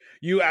that.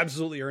 You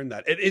absolutely earned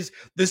that.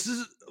 This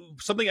is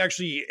something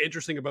actually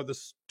interesting about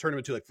this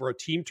tournament too. Like for a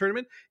team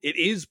tournament, it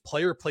is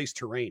player placed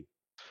terrain.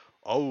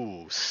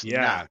 Oh,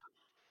 snap.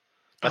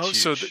 Yeah.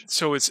 That's huge.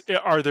 So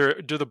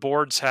do the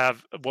boards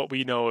have what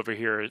we know over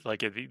here, like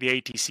the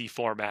ATC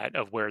format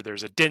of where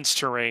there's a dense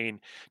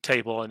terrain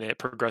table and it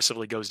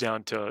progressively goes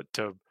down to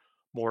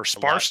more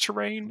sparse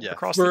terrain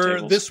across the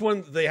tables? For this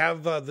one, they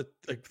have I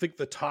think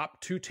the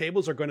top 2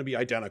 tables are going to be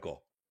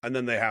identical, and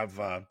then they have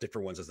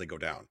different ones as they go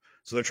down.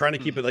 So they're trying to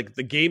keep it like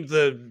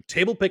the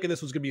table pick in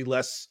this was going to be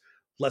less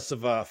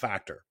of a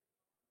factor.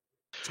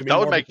 It's gonna be That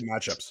would more make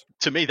matchups.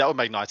 To me, that would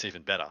make Knights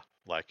even better,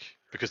 like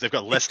because they've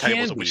got less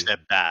tables at which they're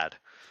bad.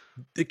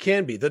 It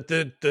can be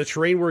the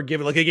terrain we're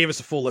given. Like they gave us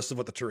a full list of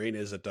what the terrain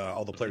is that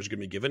all the players are going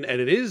to be given, and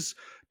it is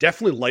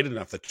definitely light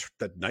enough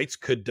that Knights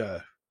could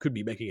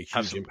be making a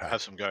huge impact.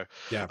 Have some go.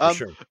 Yeah, for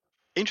sure.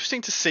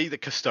 Interesting to see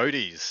that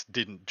Custodes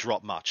didn't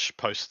drop much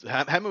post.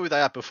 How many were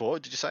they at before?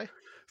 Did you say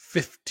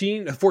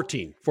 14.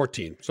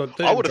 So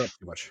they didn't drop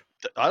too much.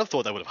 I'd have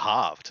thought they would have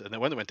halved, and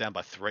then when they went down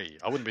by 3,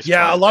 I wouldn't be surprised.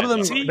 Yeah, a lot of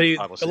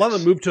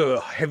them moved to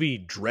heavy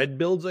dread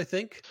builds. I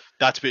think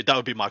that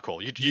would be my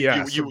call.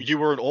 You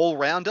were an all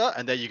rounder,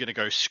 and then you're going to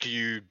go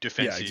skew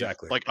defensive,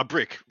 exactly. like a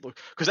brick,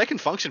 because they can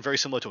function very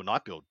similar to a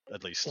Knight build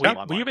at least.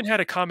 We even had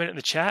a comment in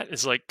the chat.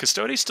 Is like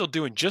Custodes still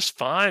doing just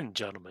fine,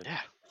 gentlemen.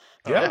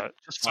 Yeah.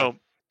 Just fine. So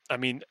I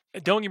mean,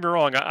 don't get me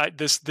wrong.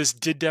 This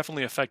did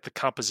definitely affect the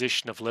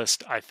composition of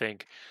list, I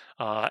think,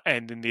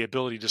 and then the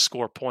ability to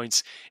score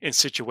points in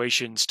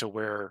situations to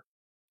where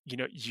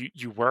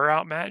you were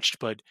outmatched,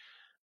 but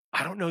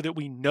I don't know that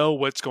we know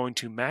what's going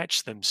to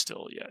match them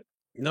still yet.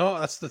 No,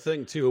 that's the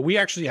thing too. We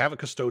actually have a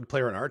Custode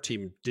player on our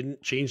team.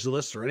 Didn't change the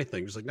list or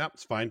anything. Just like, no,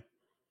 it's fine.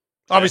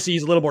 Obviously,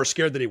 he's a little more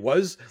scared than he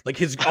was.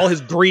 Like all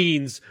his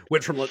greens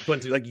went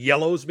to like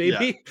yellows,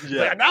 maybe.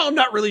 Yeah. Like, now I'm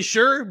not really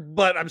sure,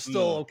 but I'm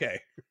still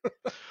okay.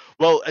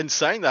 Well, and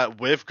saying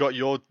that, we've got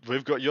your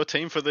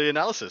team for the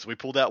analysis. We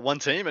pulled out one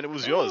team, and it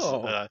was yours.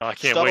 I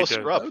can't wait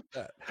to.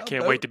 I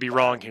can't wait to be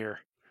wrong here.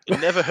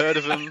 Never heard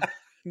of him.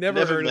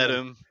 Never met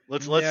him.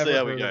 Let's Never see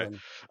how we heard go.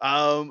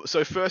 of them.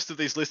 So first of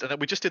these lists, and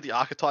we just did the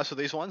archetypes for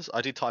these ones.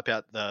 I did type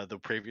out the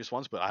previous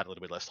ones, but I had a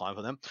little bit less time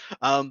for them.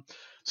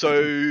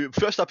 So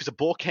first up is a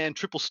Borkan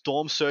triple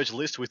Storm Surge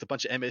list with a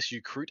bunch of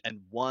MSU Kroot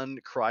and 1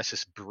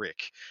 Crisis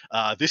Brick.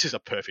 This is a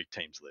perfect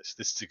teams list.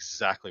 This is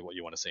exactly what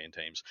you want to see in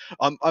teams.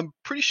 I'm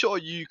pretty sure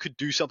you could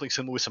do something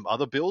similar with some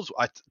other builds.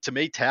 To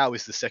me, Tau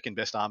is the second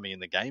best army in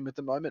the game at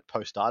the moment,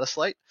 post data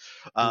slate.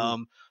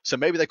 So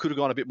maybe they could have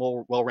gone a bit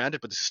more well-rounded,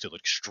 but this is still an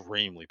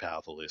extremely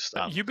powerful list.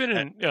 You've been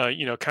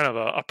in, kind of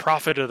a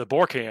prophet of the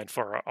Borkan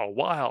for a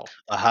while.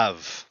 I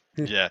have.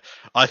 Yeah,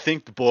 I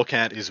think the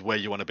Borkant is where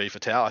you want to be for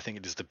Tau. I think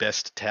it is the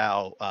best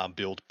Tau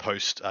build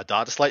post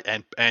data slate,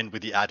 and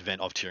with the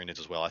advent of Tyranids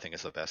as well, I think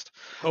it's the best.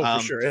 Oh,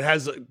 for sure. It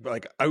has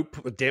like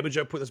damage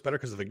output that's better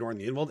because of ignoring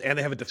the invuln, and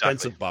they have a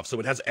defensive buff, so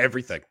it has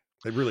everything.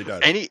 It really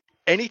does.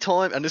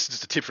 Anytime, and this is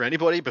just a tip for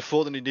anybody,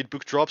 before the Nid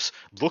book drops,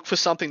 look for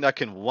something that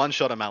can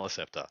one-shot a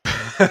Maliceptor.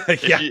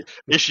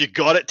 If you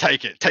got it,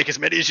 take it. Take as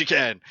many as you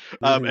can.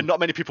 And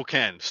not many people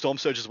can. Storm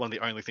Surge is one of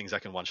the only things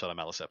that can one-shot a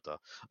Maliceptor,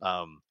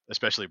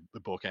 especially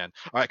with Borkan.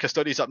 All right,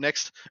 Custodian's up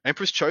next.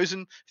 Emperor's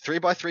Chosen,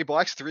 3x3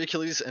 bikes, 3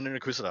 Achilles, and an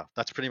Inquisitor.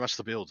 That's pretty much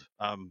the build.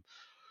 I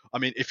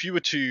mean, if you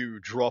were to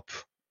drop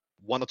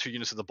 1 or 2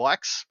 units of the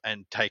bikes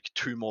and take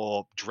 2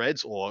 more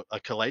Dreads or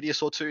a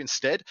Caladius or 2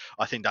 instead,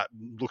 I think that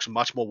looks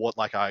much more what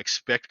like I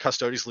expect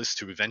Custodian's list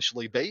to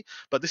eventually be.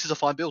 But this is a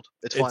fine build.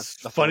 It's fine.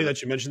 It's funny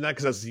that you mentioned that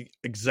because that's the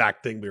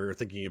exact thing we were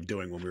thinking of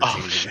doing when we were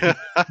changing it.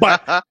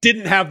 But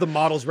didn't have the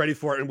models ready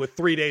for it, and with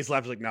 3 days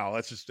left, like, no,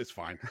 it's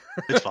fine.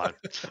 It's fine.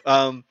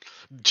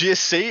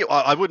 GSC,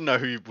 I wouldn't know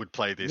who would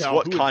play this. No,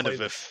 what kind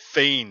of a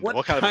fiend?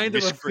 What kind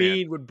of a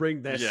fiend would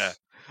bring this? Yeah.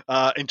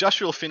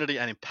 Industrial Affinity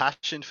and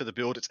Impassion for the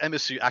build. It's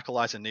MSU,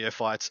 Acolytes, and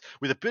Neophytes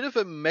with a bit of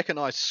a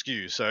mechanized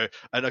skew. So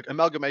an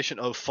amalgamation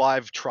of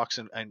 5 trucks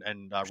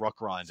and rock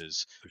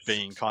grinders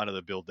being kind of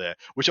the build there,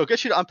 which I'll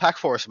get you to unpack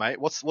for us, mate.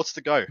 What's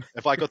the go?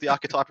 Have I got the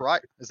archetype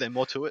right? Is there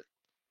more to it?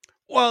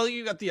 Well,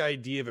 you got the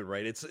idea of it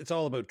right. It's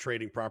all about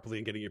trading properly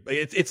and getting your.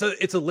 It's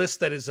a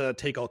list that is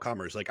take all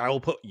comers. Like I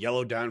will put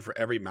yellow down for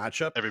every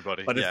matchup.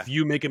 Everybody, but if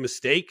you make a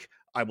mistake,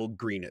 I will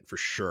green it for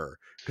sure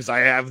because I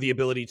have the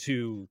ability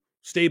to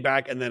stay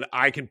back and then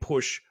I can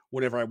push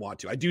whenever I want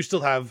to. I do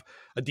still have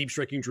a deep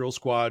striking drill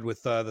squad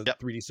with the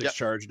 3d6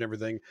 charge and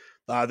everything.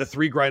 The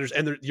 3 grinders,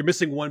 and you're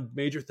missing one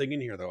major thing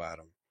in here though,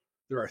 Adam.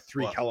 There are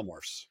 3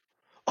 Callimorphs.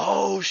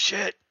 Oh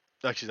shit!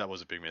 Actually, that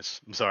was a big miss.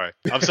 I'm sorry.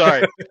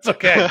 It's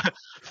okay.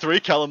 3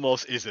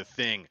 Callimorphs is a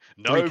thing.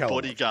 No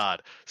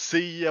bodyguard.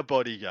 See ya,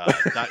 bodyguard.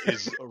 That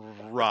is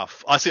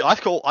rough. I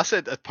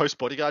said a post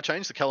bodyguard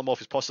change. The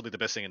Callimorph is possibly the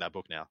best thing in that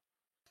book now.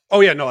 Oh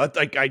yeah, no,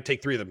 I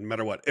take 3 of them no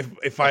matter what.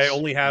 If I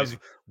only have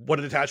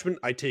one detachment,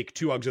 I take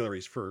 2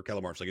 auxiliaries for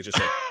Callimorphs. Like it's just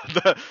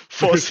like the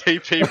 4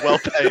 CP, well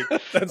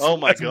paid. Oh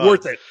my god,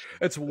 worth it.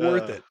 It's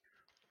worth it.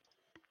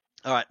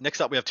 All right, next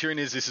up we have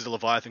Tyranids. This is a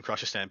Leviathan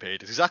Crusher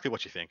Stampede. It's exactly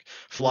what you think.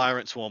 Flyer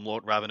and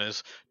Swarmlord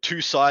Raveners,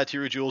 2 Sire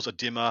Tyrajouls, a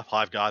Dimmer,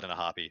 Hive Guard, and a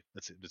Harpy.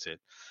 That's it.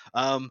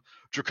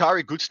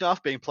 Drukhari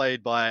Goodstuff being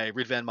played by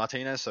Ridvan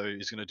Martinez, so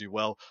he's going to do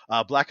well.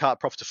 Blackheart,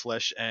 Prophet of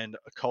Flesh, and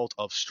a Cult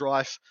of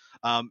Strife.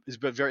 He's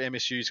very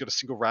MSU. He's got a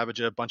single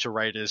Ravager, a bunch of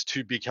Raiders,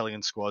 2 big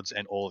Hellion squads,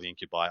 and all the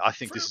Incubi. I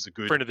think this is a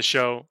good friend of the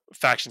show,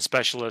 faction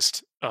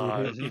specialist.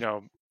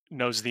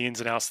 Knows the ins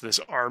and outs of this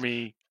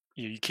army.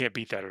 You can't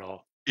beat that at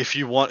all. If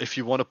you want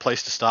a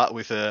place to start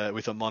with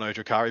a mono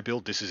Drukhari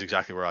build, this is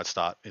exactly where I'd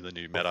start in the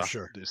new meta. For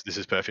sure. This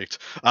is perfect.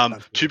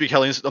 2 big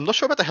Hellions. I'm not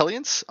sure about the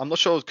Hellions. I'm not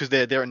sure because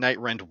they're innate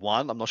rend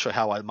 1. I'm not sure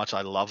how much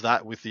I love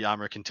that with the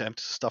Armor of Contempt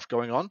stuff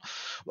going on.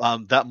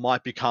 That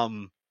might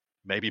become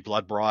maybe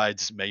Blood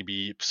Brides,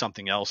 maybe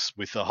something else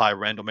with a high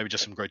rend, or maybe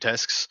just some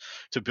grotesques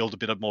to build a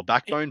bit of more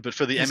backbone. But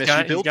for the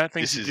MSU build, he's got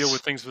things to deal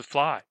with things with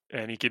fly,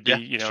 and he could be,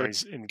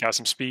 he's got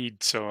some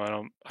speed. So I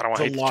don't want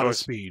to hate a lot of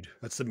speed.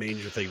 That's the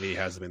major thing that he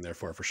has them in there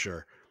for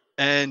sure.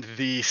 And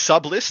the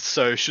sub list,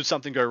 so should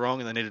something go wrong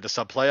and they needed a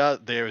sub player,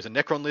 there is a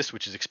Necron list,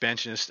 which is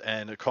Expansionist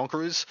and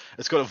Conquerors.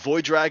 It's got a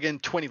Void Dragon,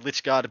 20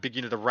 Lich Guard, a big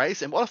unit of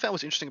Wraith. And what I found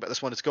was interesting about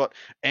this one, it's got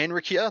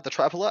Anrikia, the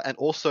Traveler, and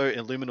also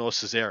Illuminor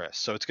Caesaris.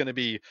 So it's going to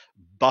be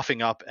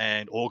buffing up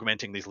and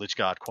augmenting these Lich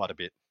Guard quite a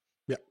bit.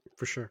 Yeah,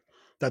 for sure.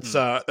 That's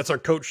our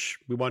coach.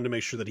 We wanted to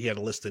make sure that he had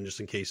a list in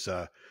just in case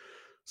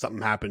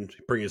something happened.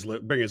 Bring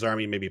his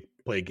army, maybe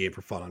play a game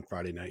for fun on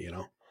Friday night,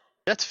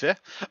 That's fair.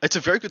 It's a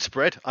very good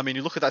spread. I mean,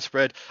 you look at that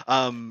spread.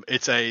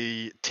 It's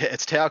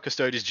Tau,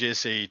 Custodes,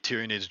 GSC,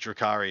 Tyranids,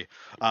 Drukhari.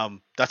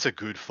 That's a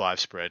good 5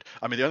 spread.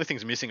 I mean, the only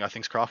things missing, I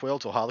think, is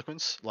Craftworlds or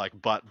Harlequins.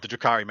 But the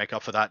Drukhari make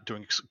up for that,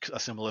 doing a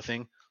similar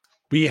thing.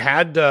 We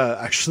had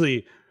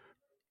actually.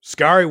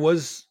 Scary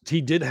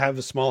he did have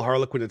a small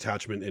Harlequin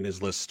attachment in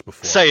his list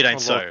before. Say it ain't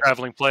so.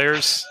 Traveling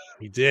players.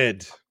 He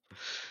did.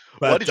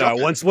 But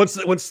once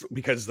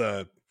because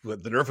the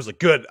nerf was like,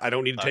 good, I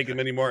don't need to take them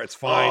anymore. It's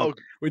fine. Oh.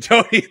 We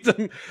don't need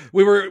them.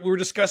 We were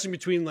discussing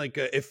between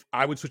if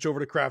I would switch over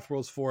to Craft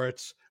Worlds for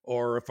it,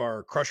 or if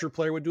our Crusher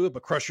player would do it.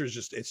 But Crusher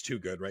is it's too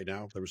good right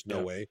now. There was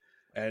no way.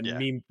 And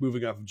me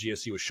moving off of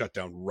GSC was shut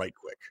down right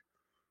quick.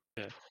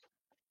 Yeah.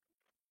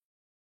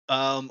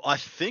 I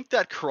think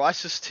that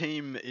Crisis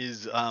team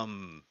is we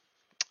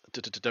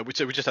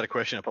just had a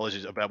question.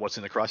 Apologies about what's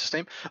in the Crisis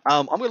team.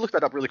 I'm going to look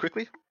that up really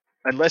quickly,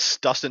 unless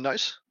Dustin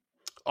knows.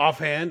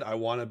 Offhand, I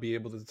want to be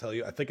able to tell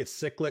you. I think it's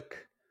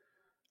Cyclic,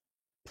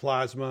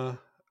 Plasma,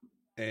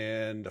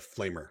 and a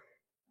Flamer.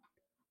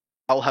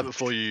 I'll have it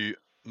for you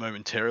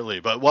momentarily,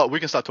 but we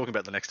can start talking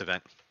about the next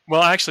event.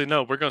 Well, actually,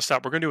 no. We're going to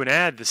stop. We're going to do an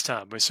ad this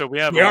time. So we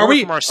have. Are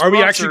we? From our Are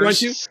we actually going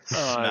to?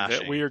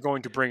 That we are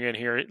going to bring in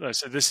here.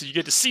 So you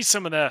get to see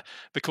some of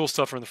the cool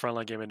stuff from the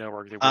Frontline Gaming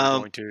Network that we're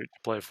going to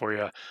play for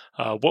you.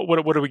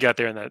 What do we got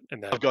there in that?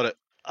 I've got it.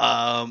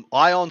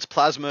 Ions,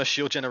 Plasma,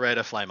 Shield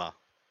Generator, Flamer.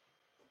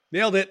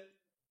 Nailed it.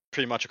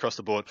 Pretty much across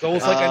the board. It's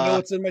almost like I know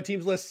it's in my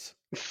team's list.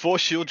 4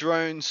 Shield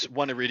Drones,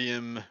 1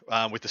 Iridium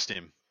with the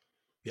Stim.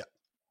 Yeah.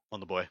 On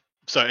the boy.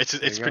 So it's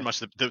pretty much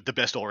the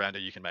best all-rounder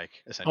you can make,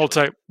 essentially. Hold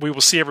tight. We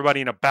will see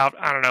everybody in about,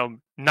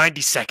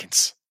 90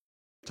 seconds.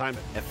 Time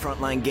it. At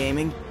Frontline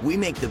Gaming, we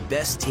make the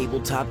best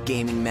tabletop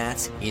gaming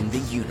mats in the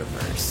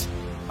universe.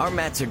 Our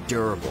mats are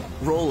durable,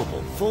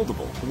 rollable,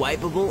 foldable,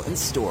 wipeable, and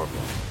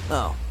storable.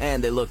 Oh,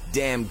 and they look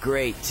damn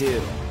great,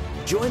 too.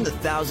 Join the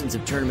thousands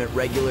of tournament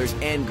regulars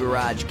and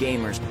garage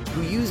gamers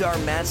who use our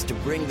mats to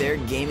bring their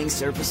gaming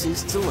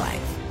surfaces to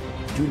life.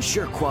 To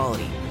ensure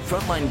quality,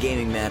 Frontline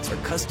Gaming mats are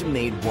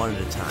custom-made one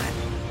at a time,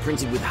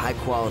 printed with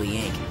high-quality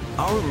ink.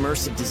 Our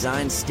immersive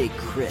designs stay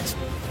crisp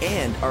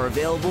and are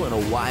available in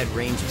a wide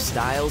range of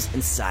styles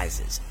and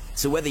sizes.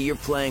 So whether you're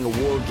playing a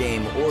war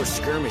game or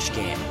skirmish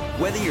game,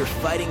 whether you're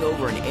fighting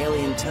over an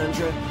alien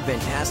tundra,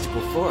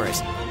 fantastical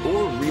forest,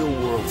 or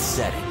real-world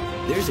setting,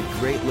 there's a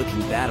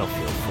great-looking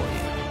battlefield for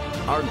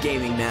you. Our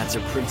gaming mats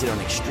are printed on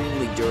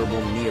extremely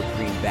durable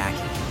neoprene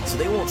backing, so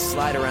they won't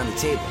slide around the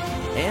table.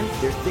 And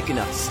they're thick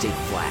enough to stay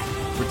flat,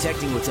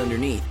 protecting what's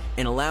underneath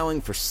and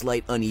allowing for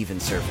slight uneven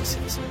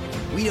surfaces.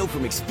 We know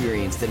from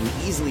experience that an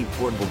easily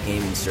portable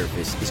gaming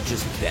surface is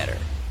just better.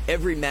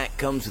 Every mat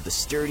comes with a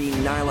sturdy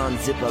nylon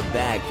zip-up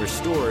bag for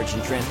storage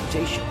and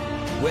transportation.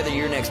 Whether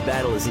your next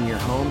battle is in your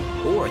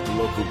home or at the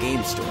local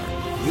game store,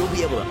 you'll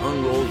be able to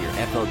unroll your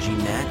FLG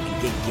mat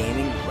and get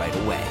gaming right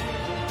away.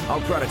 Our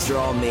products are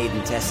all made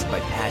and tested by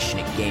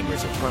passionate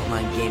gamers at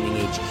Frontline Gaming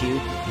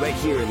HQ right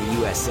here in the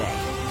USA.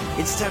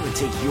 It's time to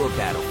take your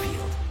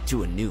battlefield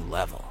to a new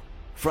level.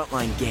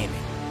 Frontline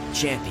Gaming,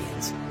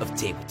 champions of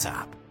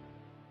tabletop.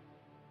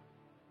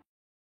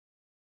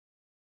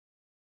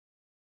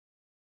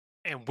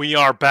 And we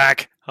are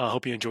back. I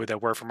hope you enjoyed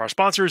that word from our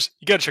sponsors.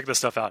 You got to check this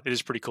stuff out. It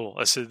is pretty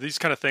cool. So these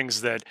kind of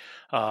things that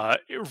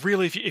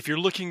really, if you're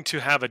looking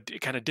to have a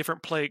kind of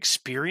different play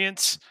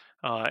experience,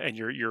 and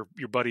your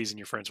buddies and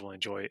your friends will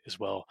enjoy it as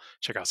well,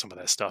 check out some of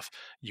that stuff.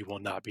 You will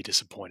not be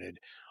disappointed.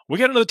 We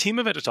got another team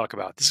event to talk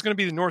about. This is going to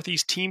be the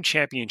Northeast Team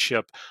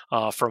Championship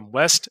from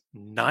West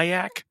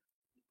Nyack,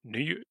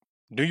 New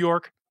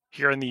York,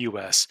 here in the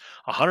U.S.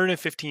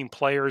 115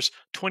 players,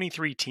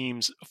 23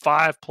 teams,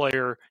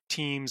 5-player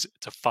teams.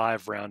 It's a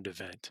 5-round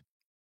event.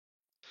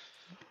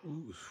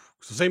 Ooh.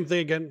 So same thing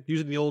again,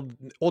 using the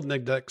old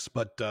neg decks,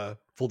 but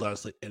full data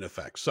slate in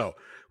effect. So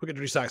we get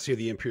to stacks here,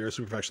 the Imperial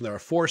Superfaction. There are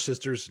 4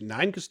 Sisters,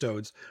 9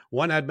 Custodes,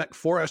 1 Admech,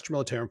 4 Astra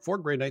Militarum, 4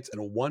 Grey Knights,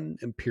 and 1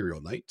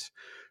 Imperial Knight.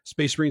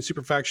 Space Marine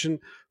Superfaction,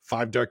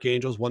 5 Dark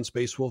Angels, 1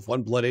 Space Wolf,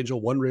 1 Blood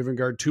Angel, 1 Raven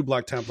Guard, 2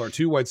 Black Templar,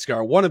 2 White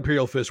Scar, 1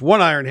 Imperial Fist,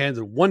 1 Iron Hands,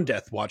 and 1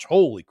 Death Watch.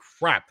 Holy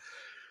crap.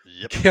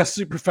 Yep. Chaos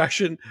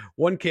Superfaction,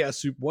 1 Chaos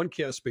Soup, 1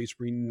 Chaos Space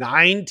Marine,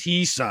 9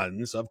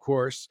 T-Suns, of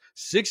course,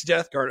 6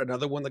 Death Guard,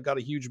 another one that got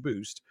a huge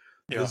boost.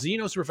 The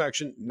Xeno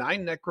Superfaction,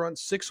 9 Necrons,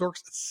 6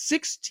 Orcs,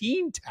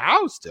 16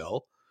 Tau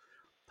still.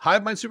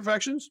 Hive Mind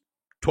Superfactions,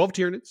 12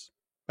 Tyranids.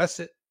 That's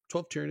it.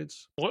 12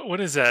 Tyranids. What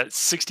is that?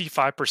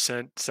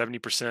 65%,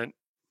 70%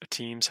 of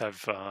teams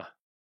have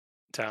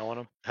Tau on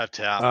them? Have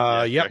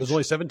Tau. Yeah, there's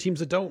only 7 teams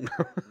that don't.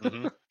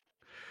 Mm-hmm.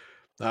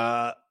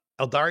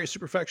 Eldari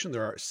Superfaction,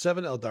 there are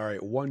 7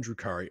 Eldari, 1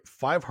 Drukhari,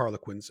 5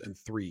 Harlequins, and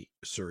 3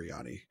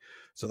 Suriani.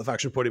 So the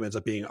faction podium ends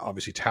up being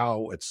obviously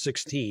Tau at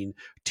 16,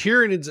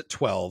 Tyranids at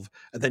 12,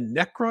 and then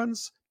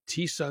Necrons,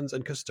 T-Suns,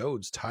 and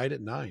Custodes tied at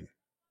 9.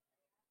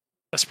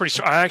 That's pretty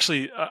strong.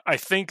 I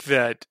think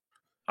that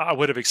I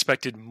would have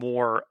expected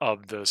more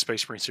of the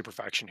Space Marine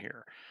Superfaction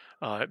here,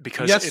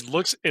 because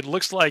it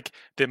looks like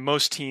that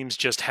most teams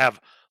just have,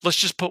 let's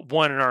just put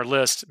 1 in our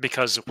list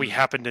because we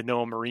happen to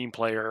know a Marine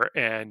player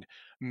and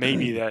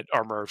maybe that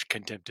Armor of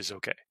Contempt is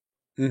okay.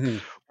 Mm-hmm.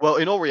 Well,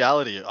 in all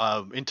reality,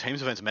 in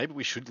teams events, maybe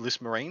we should list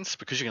Marines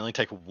because you can only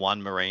take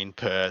 1 Marine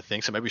per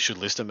thing. So maybe we should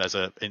list them as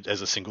a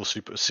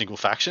single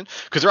faction,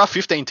 because there are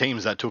 15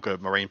 teams that took a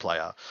Marine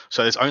player.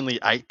 So there's only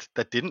 8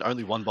 that didn't.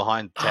 Only 1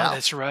 behind Tau. Oh,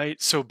 that's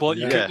right. So,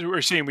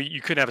 we're saying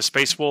you couldn't have a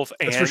Space Wolf,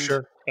 and that's for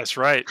sure. That's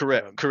right.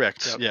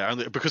 Correct. Yep. Yeah,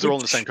 only because they're all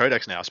in the same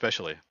codex now,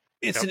 especially.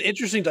 It's an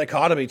interesting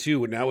dichotomy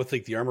too. Now with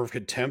like the Armor of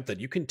Contempt, that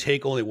you can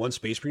take only 1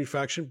 Space Marine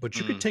faction, but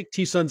you can take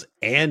T-Suns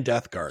and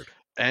Death Guard.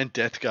 And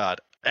Death Guard.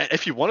 And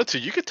if you wanted to,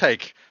 you could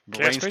take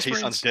Marines, Space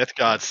T-Suns, Marines. Death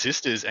Guard,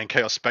 Sisters, and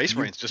Chaos Space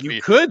Marines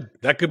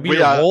That could be We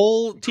your are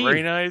whole team.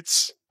 Grey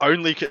Knights.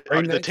 only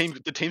Very the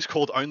nice. team's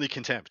called Only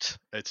Contempt.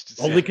 It's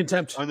Only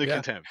Contempt. Only Yeah.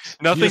 Contempt.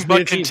 Nothing just need a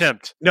but team.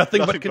 contempt.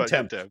 Nothing but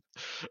contempt.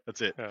 That's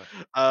it.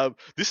 Yeah.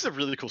 This is a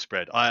really cool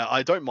spread.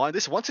 I don't mind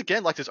this. Once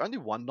again, like there's only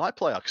one Knight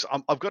player because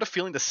I've got a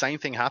feeling the same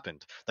thing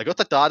happened. They got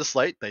the data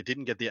slate. They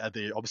didn't get the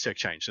OBSEC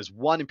change. There's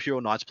one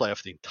Imperial Knights player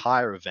for the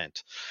entire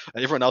event,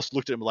 and everyone else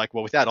looked at him like,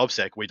 well, without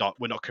OBSEC,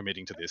 we're not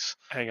committing to this.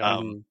 Hang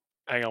on.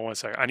 Hang on one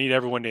second. I need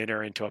everyone to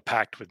enter into a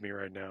pact with me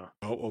right now.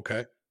 Oh,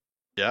 okay.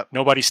 Yep.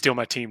 Nobody steal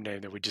my team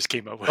name that we just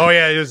came up with. Oh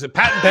yeah, there's a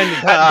patent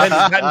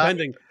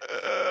pending.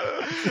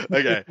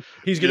 Okay.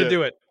 He's gonna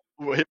do it.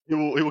 He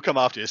will come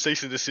after you.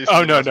 Cease and desist.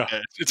 Oh, He no, doesn't no.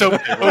 care. It's over.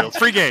 Okay, royalty.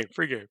 Free game.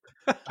 Free game.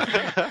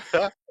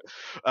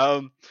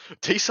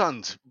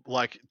 T-Suns,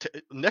 like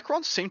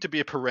Necrons seem to be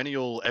a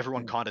perennial,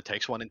 everyone kind of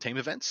takes one in team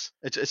events.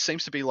 It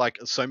seems to be like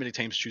so many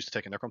teams choose to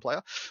take a Necron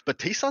player, but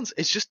T-Suns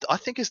is just, I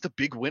think, is the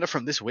big winner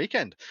from this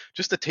weekend.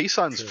 Just the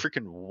T-Suns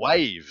freaking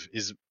wave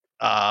is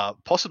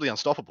possibly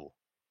unstoppable.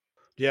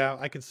 Yeah,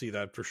 I can see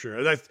that for sure.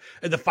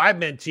 And the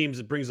 5-man teams,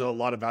 it brings a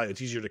lot of value.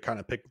 It's easier to kind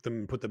of pick them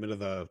and put them into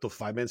the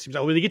 5-man teams.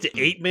 Now, when you get to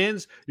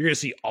 8-mans, you're going to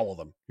see all of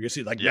them. You're going to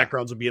see like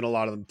Necrons will be in a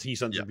lot of them.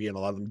 T-Suns will be in a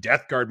lot of them.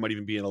 Death Guard might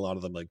even be in a lot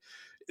of them. Like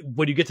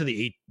when you get to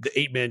the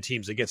 8-man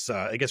teams, it gets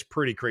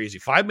pretty crazy.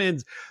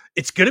 5-mans,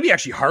 it's going to be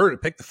actually harder to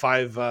pick the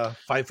five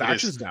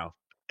factions now.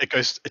 It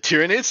goes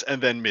Tyranids and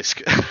then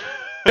Misk.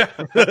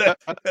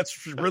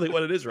 That's really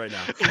what it is right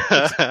now.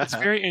 It's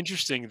very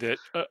interesting that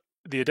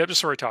the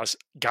Adeptus Sororitas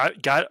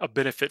got a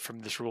benefit from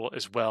this rule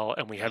as well,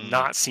 and we have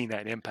not seen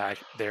that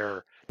impact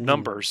their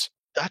numbers.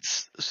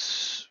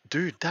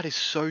 Dude, that is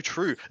so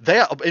true. They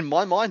are, in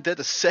my mind, they're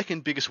the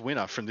second biggest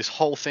winner from this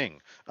whole thing,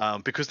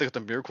 because they got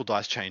the Miracle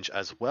Dice change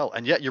as well.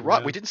 And yet, you're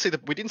right. Yeah. We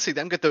didn't see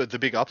them get the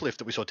big uplift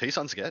that we saw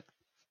T-Suns get.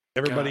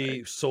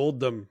 Everybody sold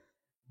them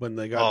when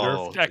they got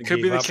nerfed. That and could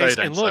be gave the up. case.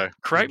 Say And that, look, so.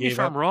 correct me Gave if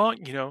I'm up.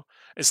 wrong.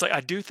 It's like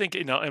I do think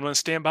I'm going to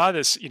stand by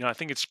this. I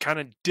think it's kind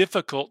of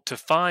difficult to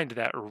find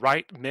that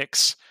right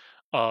mix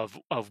of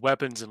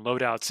weapons and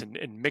loadouts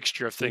and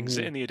mixture of things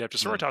in the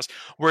Adeptus Sororitas,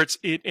 where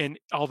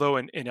although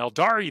in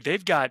Eldari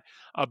they've got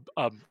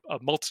a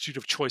multitude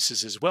of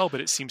choices as well, but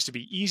it seems to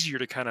be easier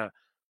to kind of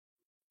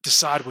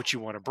decide what you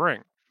want to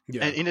bring.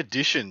 Yeah. And in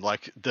addition,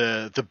 like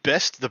the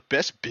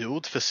best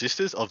build for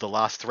Sisters of the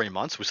last 3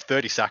 months was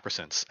 30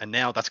 Sacrosanct, and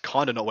now that's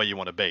kind of not where you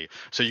want to be.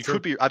 So you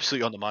could be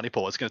absolutely on the money,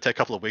 Paul. It's going to take a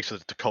couple of weeks for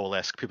it to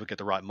coalesce. People get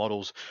the right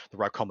models, the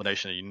right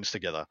combination of units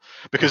together,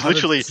 because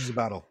literally this is a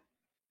battle.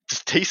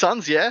 just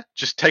T-Suns,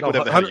 just take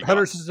whatever the hell you got.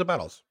 100 systems of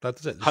battles.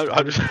 That's it.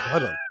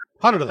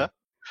 100 of them.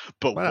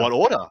 But Wow. what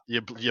order?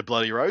 Your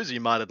Bloody Rose,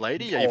 your Martyred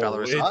Lady, your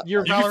Valorous Heart?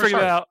 Your You can Valorous figure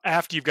Heart. that out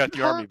after you've got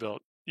the army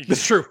built.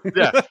 It's true.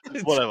 Yeah,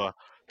 whatever.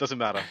 Doesn't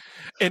matter.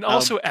 And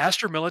also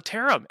Astra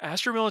Militarum.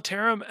 Astra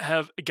Militarum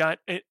have got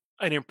an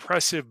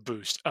impressive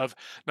boost of,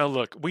 now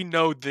look, we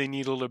know they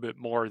need a little bit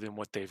more than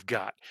what they've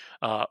got.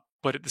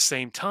 But at the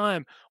same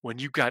time, when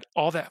you've got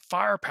all that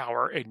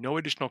firepower at no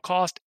additional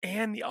cost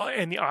and the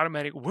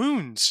automatic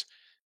wounds,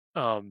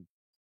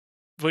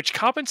 which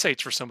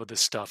compensates for some of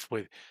this stuff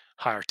with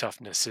higher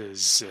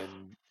toughnesses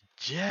and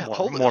Yeah,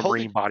 more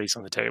marine bodies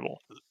on the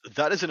table.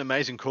 That is an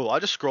amazing call. I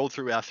just scrolled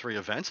through our 3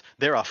 events.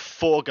 There are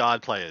 4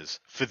 guard players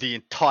for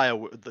these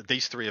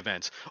 3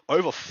 events.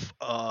 Over,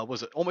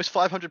 was it almost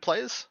 500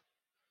 players?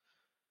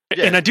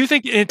 Yeah. And I do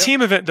think in a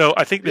team event, though,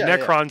 I think the Yeah,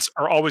 Necrons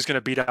are always going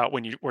to beat out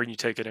when you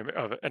take an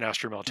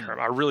Astra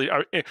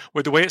Militarum.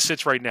 With the way it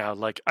sits right now,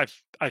 like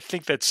I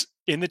think that's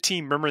in the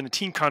team. Remember, in the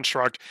team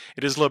construct,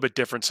 it is a little bit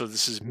different. So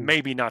this is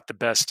maybe not the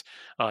best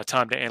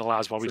time to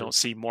analyze why we don't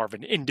see more of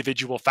an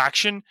individual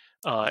faction.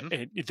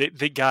 And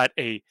they got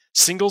a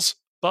singles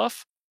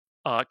buff.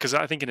 Because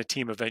I think in a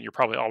team event, you're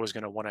probably always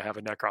going to want to have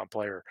a Necron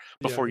player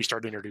before you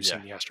start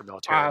introducing the Astra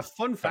Militarum.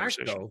 Fun fact,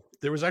 though,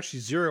 there was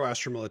actually 0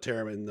 Astra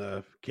Militarum in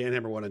the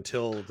Canhammer one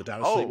until the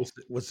data slate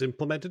was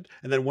implemented,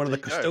 and then one of the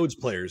Custodes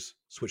players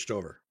switched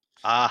over.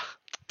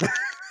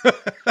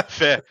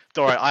 Fair.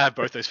 Don't worry, I have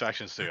both those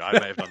factions too. I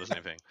may have done the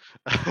same thing.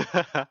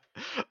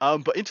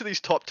 But into these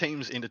top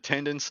teams in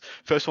attendance,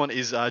 first one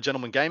is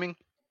Gentleman Gaming.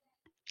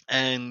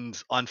 And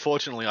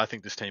unfortunately, I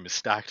think this team is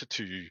stacked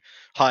to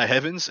high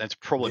heavens, and it's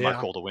probably my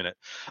call to win it.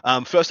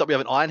 First up, we have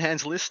an Iron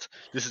Hands list.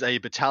 This is a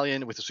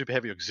battalion with a super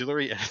heavy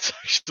auxiliary, and it's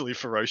actually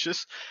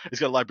ferocious. It's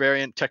got a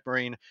Librarian, Tech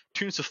Marine,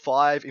 2 units of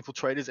 5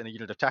 Infiltrators, and a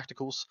unit of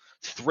Tacticals,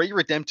 3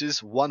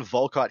 Redemptors, 1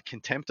 Volkite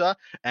Contemptor,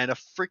 and a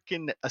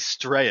freaking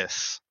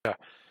Astraeus. Yeah.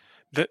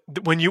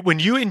 When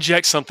you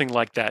inject something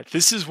like that,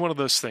 this is one of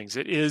those things.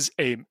 It is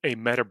a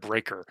meta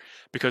breaker,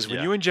 because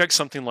when you inject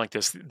something like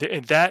this,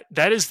 and that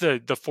is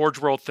the Forge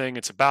World thing.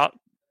 It's about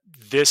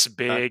this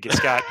big. It's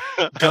got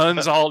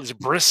guns, it's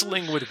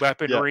bristling with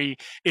weaponry.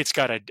 It's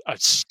got a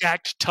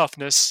stacked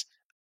toughness.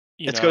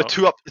 It's got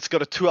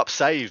a 2-up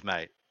save,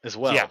 mate, as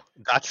well. Yeah.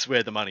 That's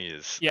where the money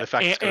is. Yeah, The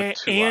fact it's got a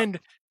 2-up. and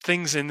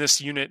things in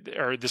this unit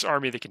or this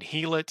army that can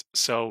heal it.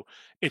 So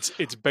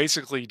it's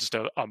basically just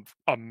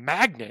a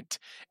magnet.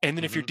 And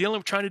then if you're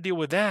trying to deal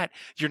with that,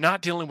 you're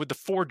not dealing with the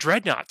 4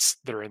 dreadnoughts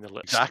that are in the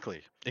list.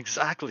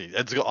 Exactly.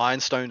 It's got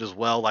Ironstone as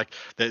well. Like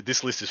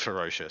this list is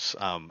ferocious,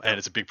 and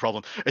it's a big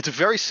problem. It's a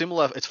very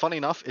similar. It's funny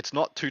enough. It's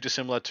not too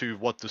dissimilar to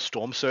what the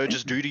Storm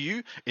Surges do to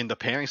you in the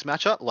pairings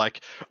matchup.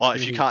 Like,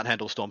 if you can't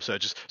handle Storm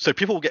Surges, so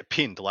people will get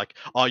pinned. Like,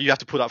 you have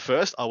to put up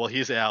first. Oh well,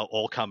 here's our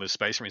all comers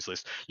Space Marines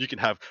list. You can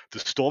have the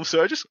Storm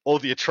Surges or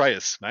the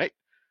Atreus, mate.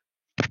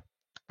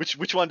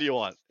 Which one do you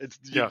want? It's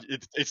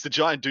the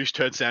giant douche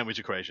turd sandwich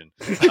equation.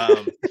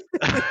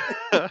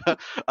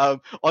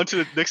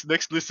 Onto the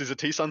next list is a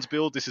T-Suns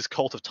build. This is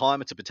Cult of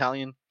Time. It's a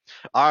battalion.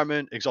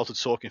 Armament, Exalted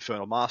Sork,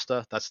 Infernal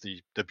Master. That's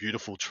the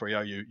beautiful trio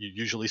you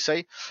usually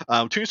see.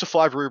 2 units of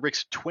 5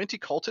 rubrics, 20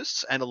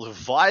 cultists, and a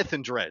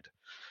Leviathan Dread.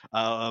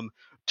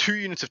 2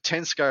 units of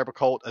 10 Scarab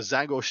Occult, a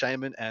Zangor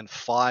Shaman, and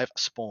 5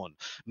 Spawn.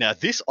 Now,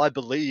 this, I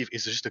believe,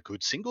 is just a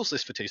good singles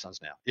list for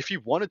T-Suns now. If you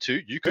wanted to,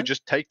 you could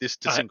just take this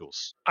to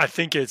singles. I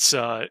think it's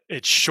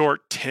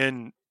short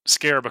 10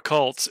 Scarab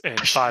Occults and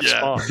 5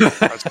 Spawn.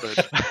 That's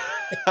good.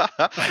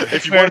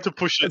 If you wanted to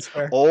push it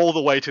all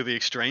the way to the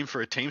extreme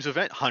for a teams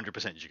event,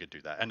 100% you could do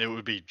that, and it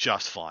would be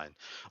just fine.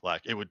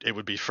 Like it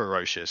would be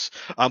ferocious.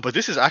 But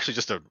this is actually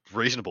just a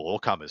reasonable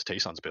all-comers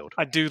T-Suns build.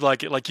 I do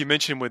like it. Like you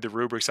mentioned with the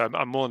rubrics,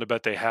 I'm willing to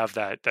bet they have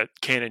that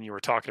cannon you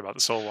were talking about,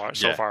 the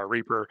Soulfire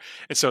Reaper,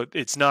 and so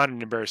it's not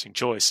an embarrassing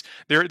choice.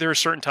 There are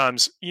certain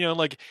times,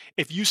 like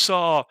if you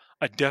saw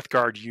a Death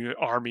Guard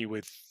army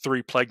with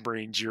 3 Plague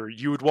Marines,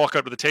 you would walk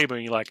up to the table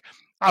and you're like,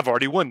 I've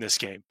already won this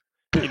game.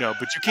 But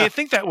you can't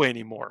think that way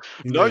anymore.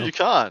 No, you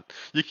can't.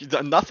 You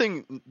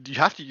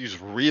have to use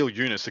real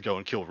units to go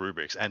and kill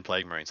rubrics and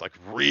Plague Marines, like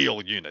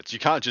real units. You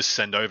can't just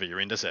send over your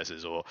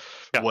intercessors or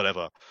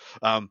whatever.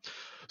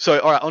 So,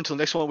 all right, on to the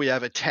next one. We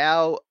have a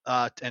Tau,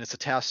 and it's a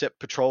Tau Set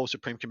Patrol,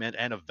 Supreme Command,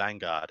 and a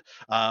Vanguard.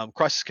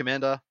 Crisis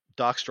Commander,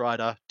 Dark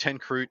Strider, 10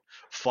 Crute,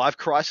 5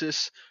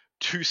 Crisis,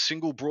 2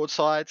 single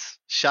broadsides,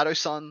 Shadow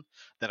Sun,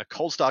 then a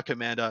Cold Star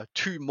Commander,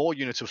 2 more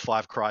units of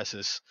 5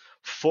 Crisis,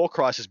 4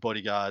 Crisis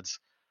Bodyguards,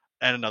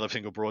 and another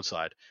single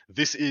broadside.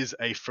 This is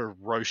a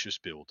ferocious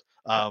build.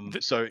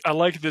 So I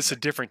like this a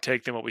different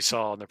take than what we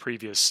saw in the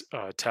previous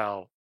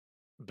Tau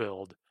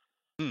build.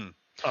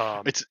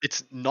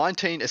 It's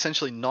 19,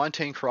 essentially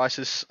 19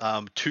 Crisis,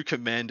 2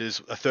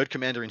 commanders, a 3rd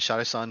commander in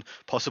Shadow Sun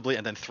possibly,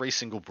 and then 3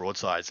 single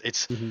broadsides.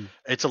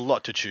 It's a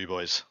lot to chew,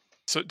 boys.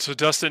 So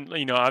Dustin,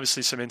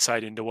 obviously some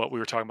insight into what we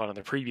were talking about on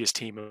the previous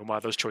team and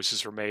why those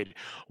choices were made.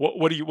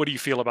 What do you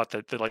feel about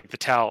the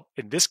Tau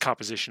in this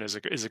composition is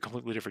a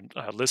completely different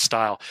list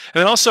style? And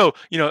then also,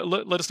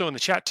 let us know in the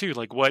chat too,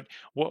 like what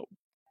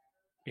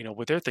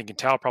they're thinking.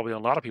 Tau probably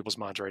on a lot of people's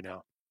minds right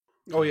now.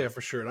 Oh yeah,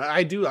 for sure. And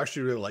I do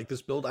actually really like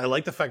this build. I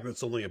like the fact that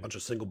it's only a bunch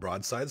of single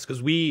broadsides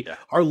because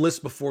our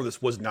list before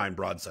this was 9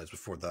 broadsides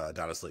before the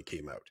Data Slate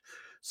came out.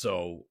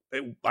 So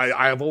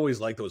I've always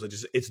liked those.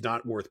 It's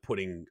not worth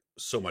putting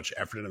so much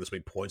effort into this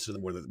many points to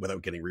them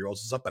without getting rerolls and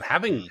stuff. But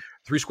having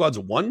 3 squads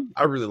of 1,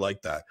 I really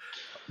like that.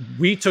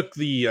 We took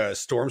the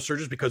Storm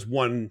Surges because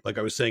one, like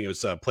I was saying, it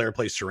was player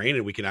plays terrain,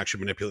 and we can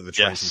actually manipulate the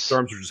terrain. And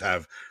Storm Surges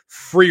have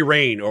free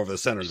reign over the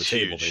center of the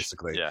table,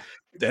 basically. Yeah.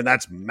 And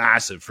that's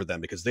massive for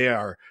them because they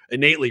are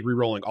innately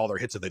rerolling all their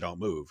hits if they don't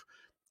move.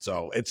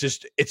 So it's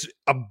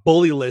a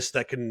bully list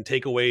that can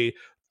take away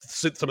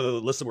some of the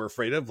lists that we're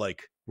afraid of.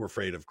 Like we're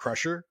afraid of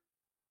Crusher.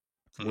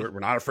 We're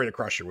not afraid of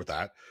Crusher with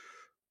that,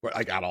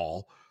 like at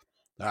all.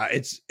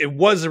 It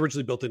was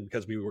originally built in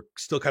because we were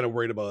still kind of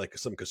worried about like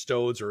some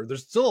custodes, or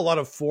there's still a lot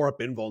of 4-up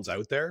invulns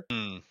out there,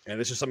 and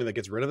it's just something that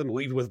gets rid of them,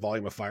 even with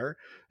Volume of Fire.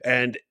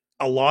 And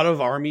a lot of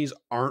armies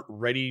aren't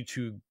ready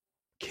to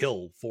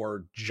kill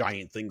for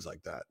giant things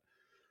like that.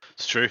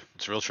 It's true.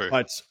 It's real true.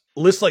 But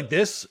lists like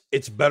this,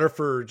 it's better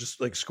for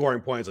just like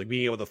scoring points, like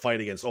being able to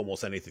fight against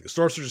almost anything. The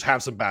Storm Surges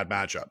have some bad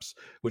matchups,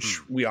 which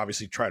we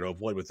obviously try to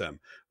avoid with them.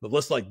 But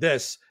lists like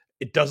this,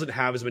 it doesn't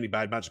have as many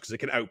bad matchups because it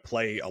can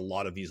outplay a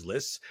lot of these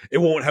lists. It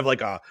won't have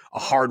like a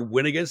hard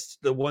win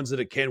against the ones that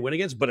it can win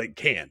against, but it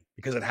can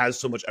because it has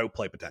so much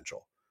outplay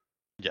potential.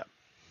 Yeah,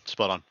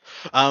 spot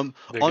on.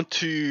 On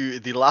to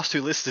the last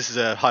 2 lists. This is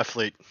a High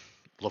Fleet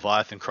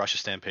Leviathan Crusher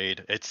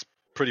Stampede. It's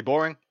pretty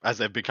boring, as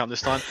they've become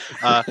this time.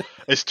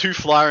 It's 2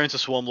 Flyer into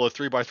Swarmlord,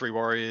 3x3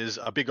 Warriors,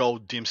 a big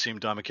old Dim Sim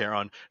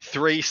Dimacharon,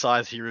 3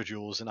 Scythe Hero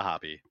Jewels, and a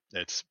Harpy.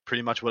 It's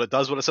pretty much what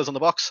it says on the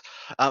box.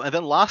 And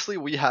then lastly,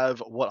 we have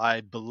what I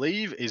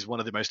believe is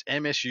one of the most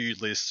MSU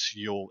lists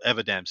you'll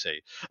ever damn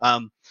see.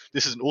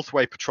 This is an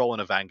Ulthway Patrol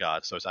and a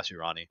Vanguard, so it's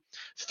Asuryani.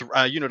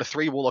 Unit of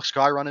 3 Warlock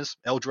Skyrunners,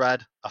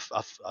 Eldrad,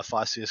 a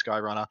 5 Seer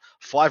Skyrunner,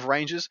 5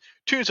 Rangers,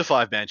 2 units of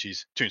 5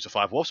 Banshees, 2 units of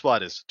 5 Warp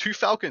Spiders, 2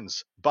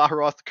 Falcons,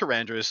 Baharoth,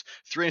 Karandras,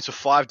 3 units of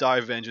 5 Dire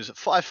Avengers,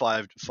 5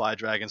 Fire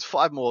Dragons,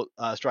 5 more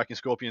Striking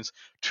Scorpions,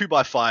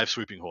 2x5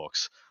 Swooping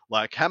Hawks.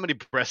 Like, how many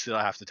breaths did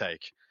I have to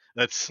take?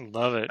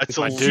 Love it. That's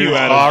a dude,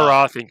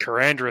 Baharoth and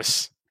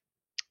Karandras.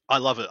 I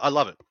love it.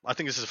 I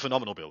think this is a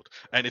phenomenal build,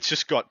 and it's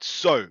just got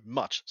so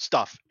much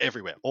stuff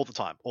everywhere, all the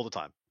time.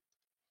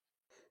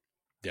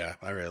 Yeah,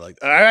 I really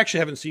like. I actually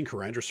haven't seen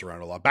Karandras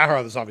around a lot.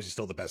 Baharoth is obviously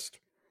still the best,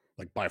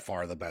 like by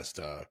far the best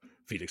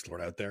Phoenix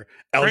Lord out there.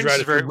 Karandras Eldrad, is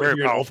if very, you're very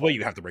here in powerful. Ultimate,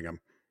 you have to bring him.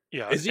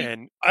 Yeah, Is he?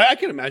 and I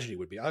can imagine he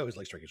would be. I always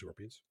like striking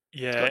Scorpions.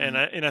 yeah,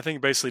 and I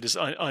think basically just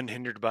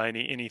unhindered by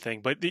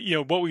anything. But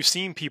what we've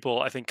seen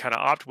people I think kind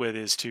of opt with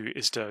is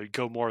to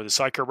go more of the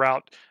Psyker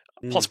route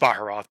plus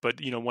Baharoth, but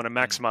want to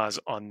maximize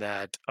on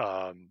that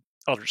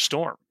Eldritch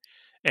Storm,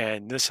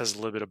 and this has a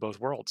little bit of both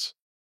worlds.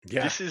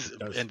 Yeah, this is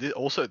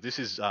this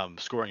is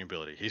scoring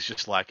ability. He's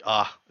just like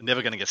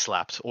never going to get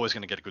slapped, always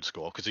going to get a good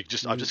score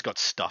because I've just got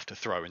stuff to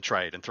throw and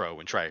trade and throw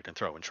and trade and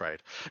throw and trade.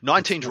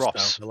 19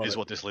 drops is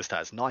what this list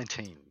has.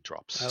 19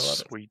 drops. I love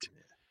it. Sweet.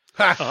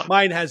 Ha,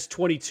 mine has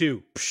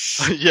 22.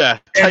 Yeah,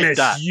 take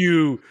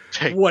MSU,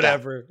 that.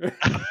 Whatever.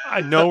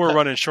 I know we're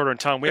running short on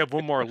time. We have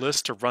one more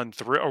list to run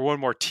through, or one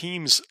more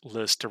teams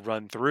list to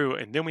run through,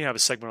 and then we have a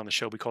segment on the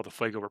show we call the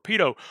Fuego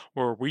Rapido,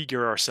 where we give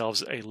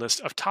ourselves a list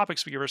of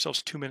topics. We give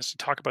ourselves 2 minutes to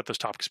talk about those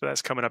topics, but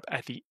that's coming up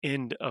at the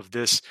end of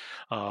this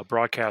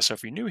broadcast. So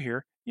if you're new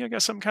here, you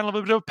got some kind of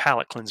a bit of a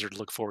palate cleanser to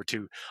look forward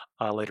to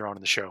later on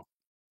in the show.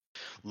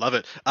 Love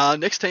it.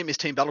 Next team is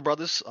Team Battle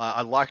Brothers.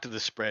 I liked the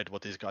spread,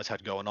 what these guys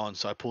had going on,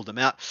 so I pulled them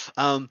out.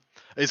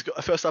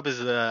 First up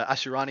is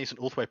Asuryani, an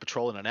Ulthway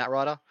Patrol, and an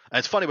Outrider. And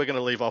it's funny, we're going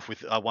to leave off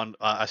with one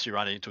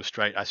Asuryani into a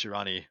straight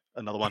Asuryani,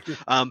 another one.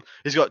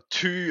 He's got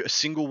 2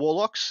 single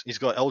Warlocks. He's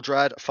got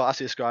Eldrad,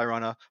 Farseer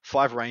Skyrunner,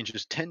 5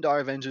 Rangers, 10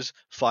 Dire Avengers,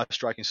 5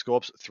 Striking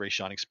Scorps, 3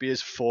 Shining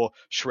Spears, 4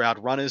 Shroud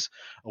Runners,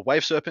 a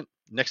Wave Serpent.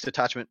 Next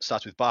attachment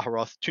starts with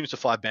Baharoth, 2 to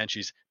 5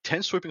 Banshees,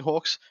 10 Swooping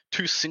Hawks,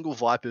 2 single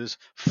Vipers,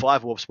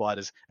 5 Warp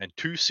Spiders, and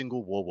 2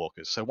 single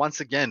Warwalkers. So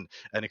once again,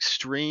 an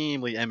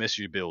extremely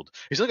MSU build.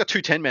 He's only got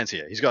 2 10-mans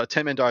here. He's got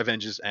 10-man Dire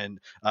Avengers and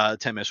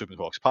 10-man Swooping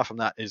Hawks. Apart from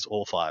that is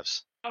all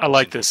 5s. I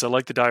like this. I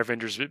like the Dire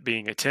Avengers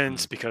being a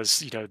 10s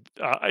because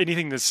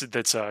anything that's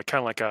kind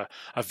of like a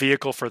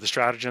vehicle for the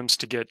stratagems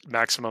to get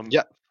maximum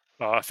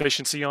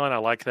efficiency on. I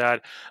like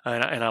that,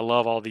 and I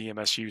love all the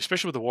MSU,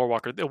 especially with the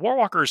Warwalker. The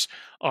Warwalkers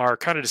are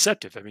kind of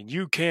deceptive. I mean,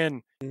 you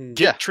can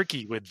get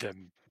tricky with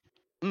them.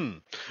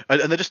 And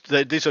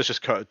these are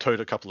just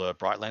towed a couple of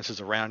Bright Lancers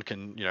around,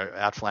 can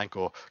outflank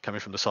or come in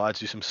from the sides,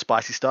 do some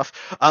spicy stuff.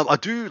 I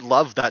do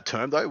love that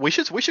term though. We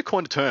should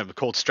coin a term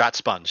called Strat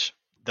Sponge.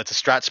 That's a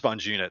Strat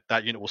Sponge unit.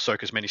 That unit will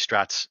soak as many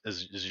strats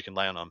as you can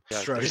lay on them.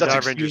 Yeah,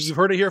 you've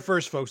heard it here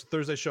first, folks. The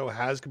Thursday show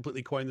has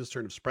completely coined this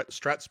term of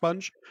Strat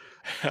Sponge.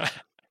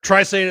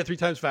 Try saying it 3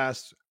 times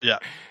fast. Yeah.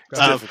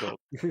 Difficult.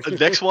 The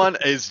next one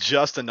is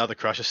just another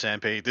Crusher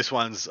Stampede. This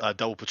one's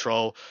double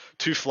patrol,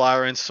 2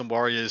 Flyer-Ents, some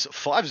Warriors,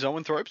 5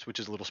 Zoanthropes, which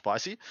is a little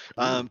spicy,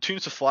 2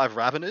 units of 5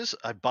 Raveners,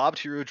 a Barbed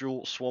Hero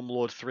Drill, Swarm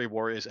Lord, 3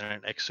 Warriors, and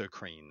an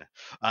Exocrine.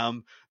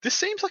 This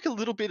seems like a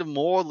little bit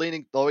more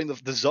leaning, though, in the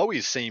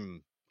Zoes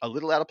seem a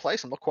little out of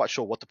place. I'm not quite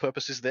sure what the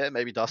purpose is there.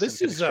 Maybe Dustin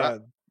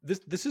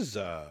This is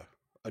a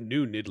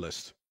new NID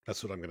list.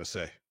 That's what I'm going to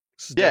say.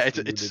 Yeah,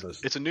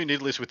 it's a new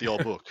NID list with the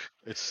old book.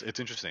 It's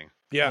interesting.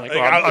 Yeah,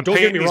 don't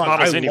get me wrong.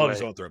 I love anyway.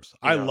 Zoanthropes.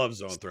 I love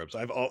Zoanthropes.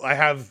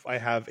 I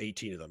have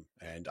 18 of them,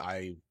 and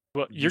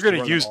you're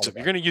going to use them.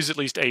 You're going to use at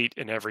least 8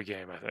 in every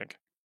game, I think.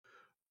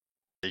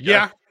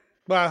 Yeah.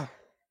 Well,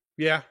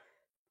 yeah.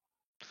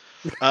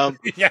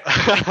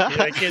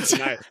 I can't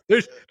deny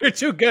it. They're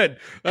too good.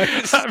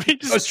 I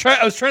was trying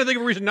to think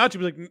of a reason not to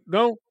be like,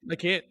 no, I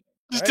can't.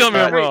 Just tell me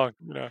I'm wrong.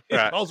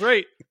 All's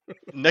right.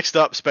 Next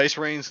up, Space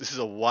Marines. This is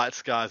a White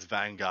Scars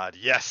Vanguard.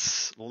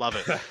 Yes, love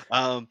it.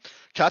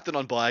 Captain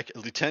on bike, a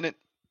Lieutenant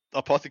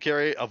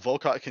Apothecary, a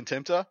Volkite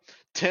Contemptor,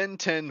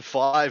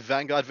 10-10-5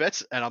 Vanguard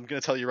Vets, and I'm going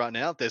to tell you right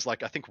now, there's I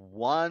think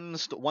one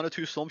or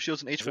 2 Storm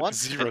Shields in each one.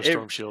 0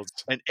 Storm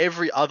Shields. And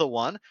every other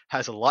one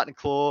has a Lightning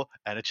Claw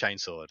and a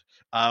Chainsword.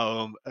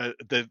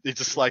 It's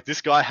just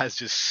this guy has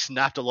just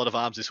snapped a lot of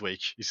arms this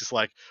week. He's just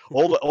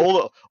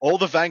all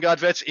the Vanguard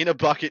Vets in a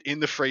bucket in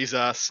the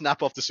freezer,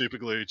 snap off the super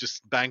glue,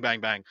 just bang, bang,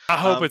 bang. I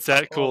hope it's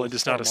that cool and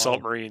just not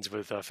Assault Marines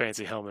with a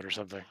fancy helmet or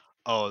something.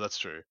 Oh, that's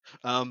true.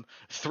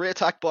 3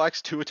 attack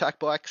bikes, 2 attack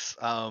bikes,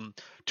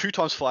 2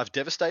 times 5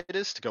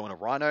 Devastators to go in a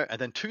Rhino, and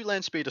then 2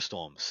 Land Speeder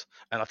Storms.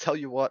 And I'll tell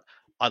you what,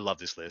 I love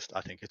this list.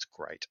 I think it's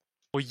great.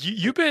 Well,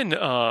 you've been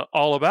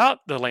all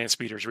about the Land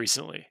Speeders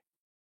recently.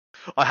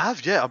 I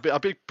have, yeah. I'm a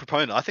big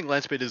proponent. I think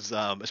Land Speeders,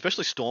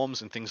 especially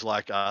Storms and things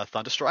like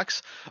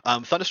Thunderstrikes.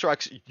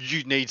 Thunderstrikes,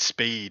 you need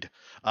speed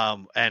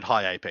and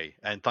high AP.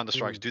 And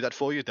Thunderstrikes do that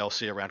for you. They'll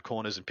see around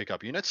corners and pick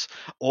up units.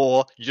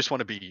 Or you just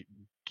want to be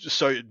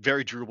so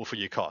very durable for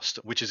your cost,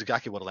 which is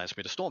exactly what a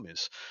Landspeeder Storm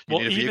is. You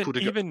need a vehicle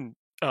even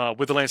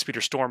with the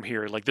Landspeeder Storm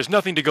here, there's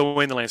nothing to go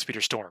in the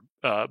Landspeeder Storm,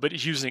 but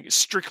it's using it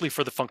strictly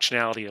for the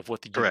functionality of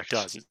what the unit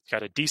does. It's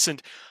got a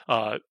decent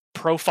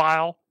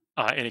profile,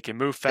 and it can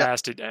move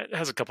fast. It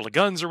has a couple of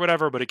guns or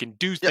whatever, but it can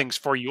do things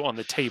for you on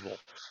the table.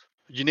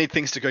 You need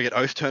things to go get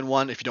Oath turn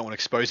 1 if you don't want to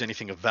expose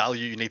anything of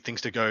value. You need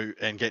things to go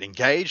and get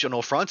engaged on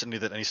all fronts, and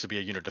that needs to be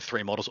a unit of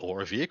 3 models or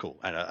a vehicle.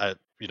 And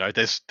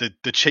there's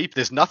the cheap.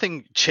 There's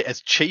nothing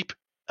as cheap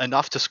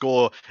enough to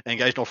score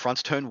engaged on all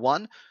fronts turn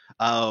 1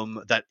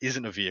 that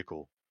isn't a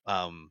vehicle.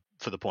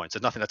 for the points.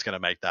 There's nothing that's going to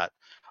make that.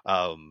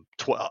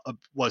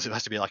 It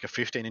has to be like a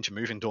 15-inch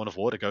move in Dawn of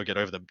War to go get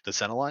over the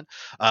center line.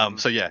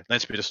 So yeah,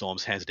 Landspeeder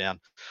Storms hands down.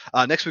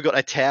 Next we've got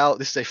a Tau.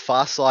 This is a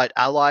Farsight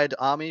allied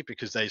army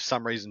because they, for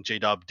some reason,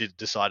 GW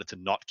decided to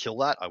not kill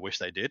that. I wish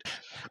they did.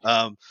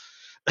 But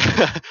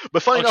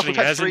funny enough, we've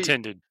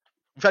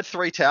had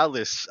three Tau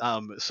lists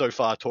so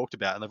far talked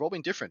about, and they've all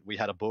been different. We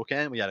had a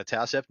Borkan, we had a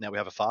Tau Sept, now we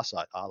have a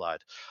Farsight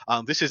allied.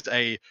 This is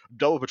a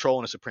double patrol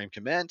and a Supreme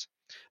Command,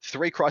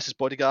 3 Crisis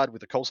Bodyguard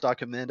with a Cold Star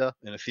Commander,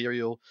 an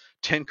Ethereal,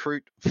 10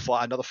 Kroot,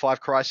 another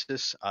 5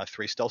 Crisis,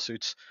 3 Stealth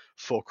Suits,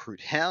 4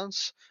 Kroot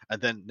Hounds, and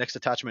then next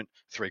attachment,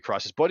 3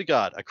 Crisis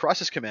Bodyguard, a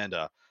Crisis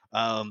Commander,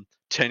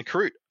 10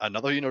 Kroot,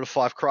 another unit of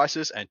 5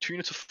 Crisis, and 2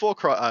 units of 4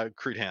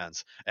 Kroot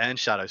Hounds, and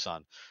Shadow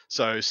Sun.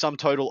 So sum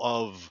total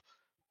of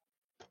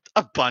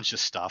a bunch of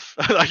stuff.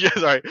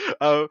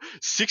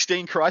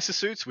 16 Crisis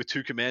Suits with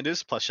 2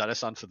 Commanders plus Shadow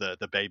Sun for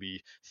the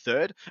baby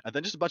third, and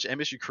then just a bunch of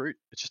MSU Kroot.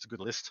 It's just a good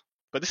list.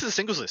 But this is a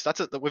singles list. That's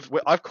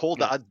I've called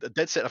that a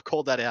dead set. I've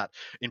called that out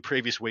in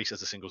previous weeks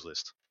as a singles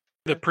list.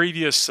 The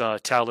previous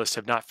Tau lists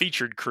have not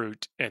featured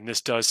Kroot, and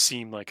this does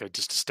seem like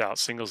just a stout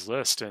singles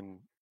list, and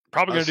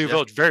probably going to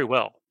do very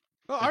well.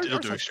 It'll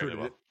do extremely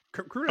well.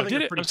 Kroot, I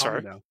think, are pretty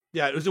common now.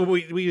 Yeah, it was,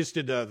 we just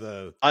did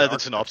the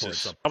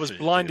synopsis. I was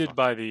blinded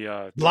by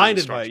the but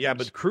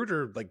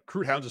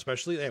Kroot Hounds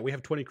especially. Yeah, we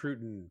have 20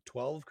 Kroot and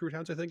 12 Kroot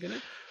Hounds, I think, in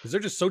it, because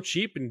they're just so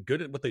cheap and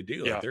good at what they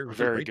do. Yeah, like, they're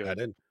very good.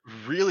 In.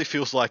 Really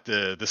feels like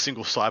the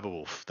single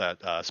Cyberwolf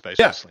that Space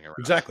Wrestling around.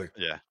 Exactly.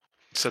 Yeah,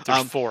 except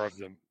there's 4 of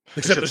them.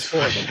 Except there's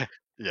 4 of them.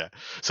 Yeah,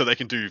 so they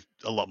can do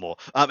a lot more.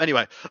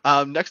 Anyway,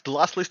 next, the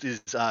last list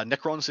is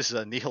Necrons. This is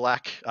a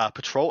Nihilak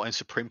Patrol and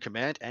Supreme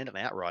Command and an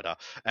Outrider.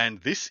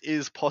 And this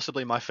is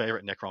possibly my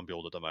favorite Necron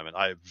build at the moment.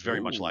 I very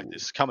much like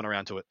this. Coming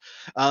around to it.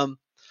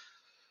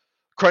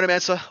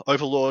 Chronomancer,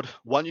 Overlord,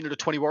 1 unit of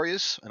 20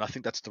 warriors, and I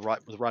think that's the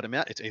right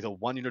amount. It's either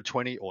 1 unit of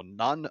 20 or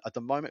none at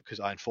the moment,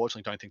 because I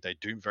unfortunately don't think they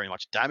do very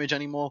much damage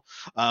anymore.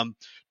 2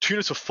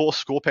 units of 4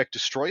 Scorpek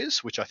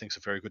destroyers, which I think is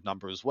a very good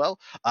number as well.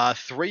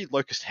 3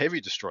 Locust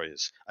Heavy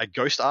destroyers, a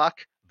Ghost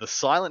Ark, the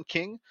Silent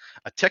King,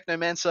 a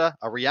Technomancer,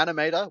 a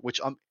Reanimator, which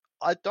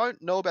I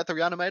don't know about the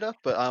Reanimator,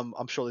 but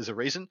I'm sure there's a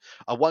reason.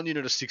 1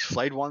 unit of 6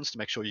 Flayed Ones to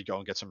make sure you go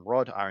and get some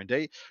Rod,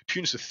 R&D. 2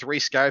 units of 3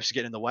 Scarabs to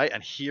get in the way.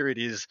 And here it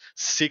is,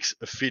 6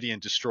 Ophidian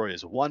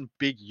Destroyers. 1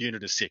 big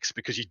unit of 6,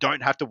 because you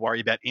don't have to worry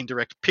about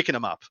indirect picking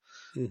them up.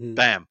 Mm-hmm.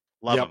 Bam.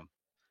 Love them.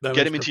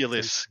 Get them into your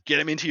list. Get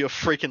them into your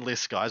freaking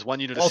list, guys.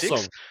 1 unit of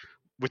 6.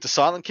 With the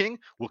Silent King,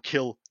 will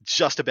kill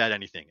just about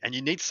anything. And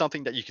you need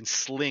something that you can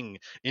sling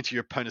into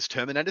your opponent's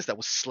Terminators that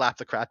will slap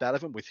the crap out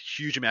of them with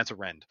huge amounts of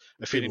rend.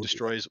 Ophidian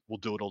Destroyers will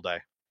do it all day.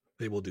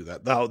 They will do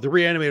that. Now, the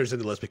Reanimator's in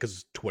the list because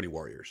it's 20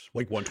 warriors.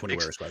 Like 120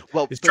 warriors.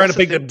 Well, he's trying to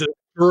make them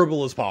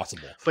durable as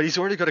possible. But he's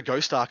already got a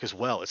Ghost Ark as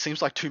well. It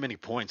seems like too many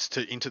points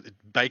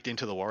baked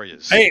into the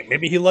warriors. Hey,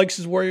 maybe he likes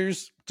his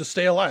warriors to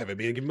stay alive. I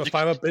mean, give him a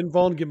 5-up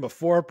invuln, give him a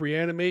 4-up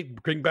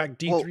reanimate, bring back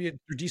D3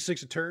 or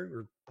D6 a turn.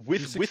 Or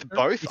with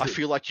both, I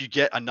feel like you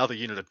get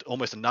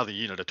almost another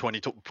unit of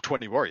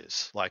 20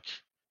 warriors. Like,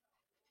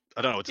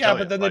 I don't know what to tell you.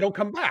 But then they don't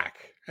come back.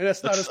 And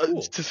that's not as cool.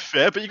 It's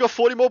fair, but you got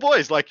 40 more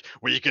boys. Like,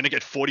 were you going to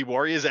get 40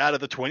 warriors out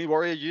of the 20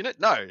 warrior unit?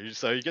 No.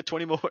 So you get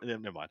 20 more.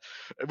 Never mind.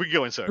 We can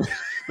go in circles.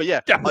 But yeah,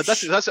 that's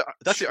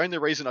the only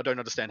reason I don't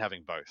understand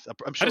having both.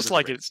 I'm sure I just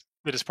like it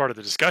that it's part of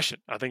the discussion.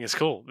 I think it's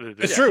cool.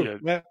 It's true.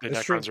 The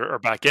Necrons are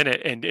back in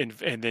it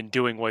and then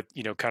doing what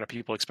kind of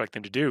people expect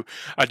them to do.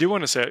 I do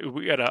want to say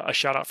we got a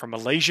shout out from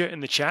Malaysia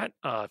in the chat.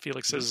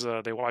 Felix says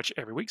they watch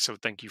every week, so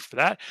thank you for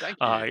that. Thank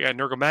you.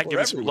 Nurgle Matt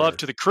giving some love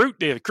to the Kroot.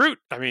 The Kroot.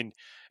 I mean,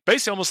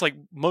 basically almost like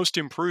most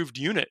improved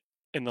unit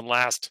in the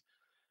last,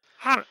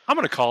 I'm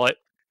going to call it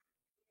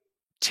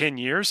 10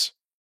 years.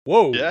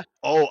 Whoa. Yeah.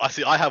 Oh, I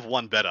see. I have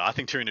one better. I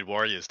think Tyranid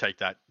Warriors take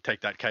that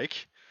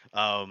cake.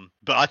 But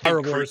I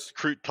think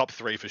Kroot top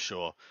 3 for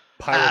sure.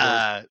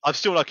 I'm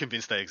still not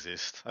convinced they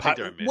exist. I think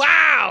they're a myth.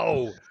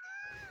 Wow.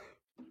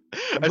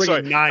 I'm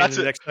bringing 9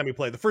 the next time we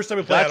play. The first time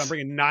we play I'm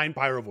bringing 9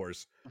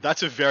 Pyrovores.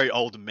 That's a very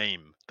old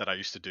meme that I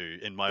used to do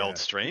in my old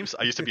streams.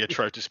 I used to be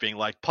atrocious being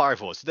like,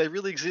 Pyrovores, do they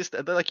really exist?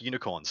 They're like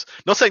unicorns.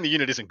 Not saying the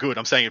unit isn't good.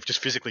 I'm saying it just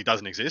physically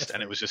doesn't exist,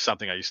 and it was just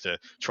something I used to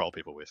troll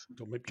people with.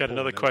 Got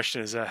another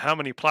question is, how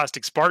many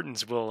plastic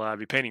Spartans will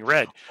be painting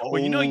red?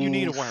 Well, you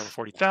need a Warhammer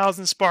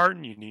 40,000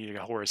 Spartan. You need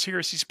a Horus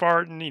Heresy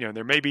Spartan.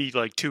 There may be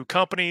like 2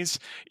 companies.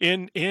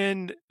 In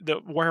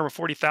the Warhammer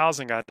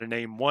 40,000, got to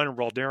name one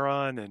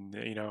Ralderon, and,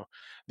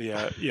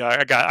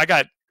 I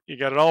got you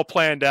got it all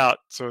planned out.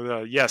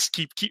 So yes,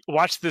 keep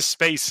watch this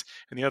space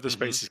and the other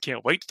spaces.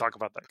 Can't wait to talk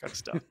about that kind of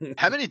stuff.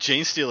 How many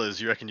Gene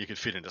Stealers you reckon you could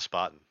fit into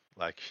Spartan?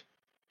 Like,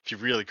 if you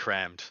really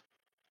crammed,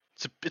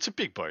 it's a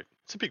big boat.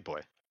 It's a big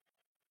boy.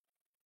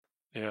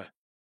 Yeah.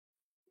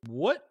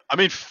 What? I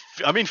mean,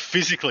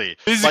 physically.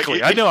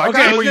 Physically, I know. I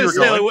got where you're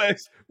going.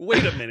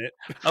 Wait a minute.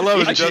 I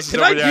love it.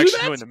 Justin's over there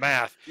actually doing the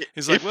math.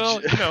 He's like,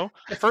 well,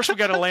 first we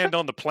got to land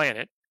on the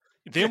planet.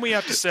 Then we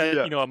have to set,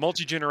 a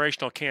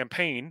multi-generational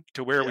campaign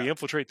to where we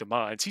infiltrate the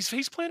mines.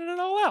 He's planning it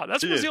all out.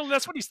 That's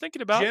what he's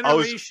thinking about.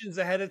 Generations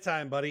ahead of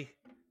time, buddy.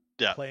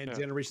 Yeah. Play and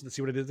generation to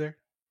see what I did there?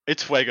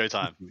 It's Fuego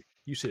time.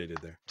 You see what I did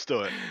there. Let's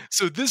do it.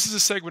 So this is a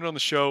segment on the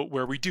show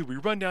where we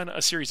run down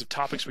a series of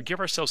topics. We give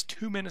ourselves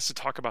 2 minutes to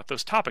talk about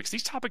those topics.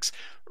 These topics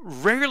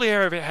rarely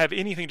have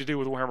anything to do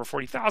with Warhammer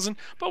 40,000,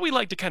 but we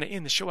like to kind of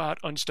end the show out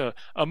on just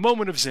a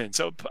moment of zen.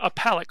 So a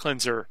palate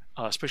cleanser,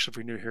 especially if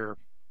you're new here.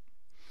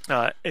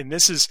 And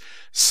this is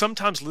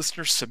sometimes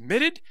listeners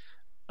submitted.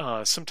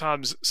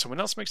 Sometimes someone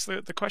else makes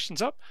the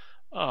questions up.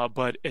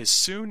 But as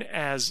soon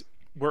as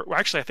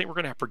I think we're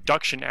going to have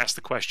production ask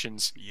the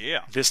questions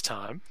this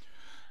time.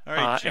 All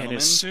right, and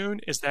as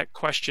soon as that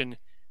question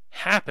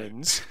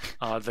happens,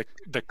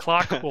 the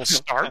clock will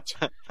start.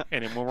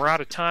 And then when we're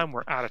out of time,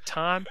 we're out of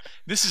time.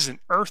 This is an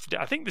Earth Day.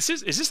 I think is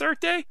this Earth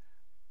Day?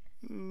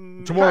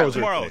 Tomorrow's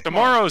Earth Day.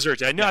 Tomorrow's Earth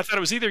Day. No, I thought it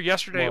was either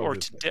yesterday Tomorrow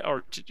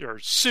or today or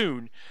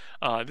soon.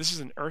 This is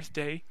an Earth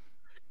Day.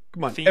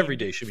 Come on, every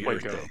day should be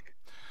Earth Fuego. Day.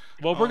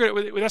 Well, we're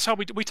gonna. That's how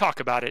we talk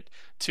about it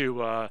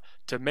to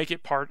make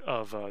it part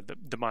of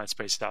the mind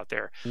space out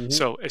there. Mm-hmm.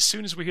 So as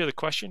soon as we hear the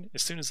question,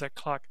 as soon as that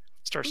clock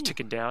starts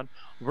ticking down,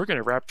 we're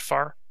gonna rapid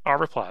fire our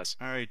replies.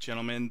 All right,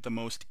 gentlemen, the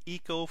most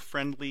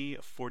eco-friendly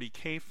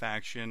 40K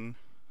faction,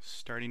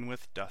 starting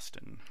with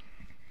Dustin.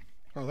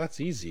 Oh, that's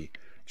easy.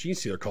 Gene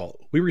Stealer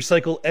call. We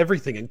recycle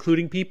everything,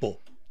 including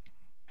people.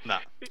 Nah,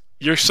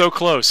 You're so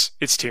close.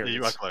 It's Tyranids.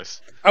 you are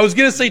close. I was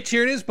gonna say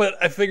Tyranids, but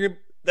I figured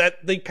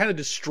that they kind of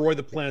destroy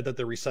the planet that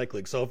they're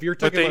recycling. So if you're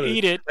But talking they about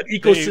eat it. an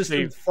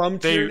ecosystem from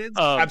they, Tyranids,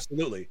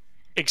 absolutely.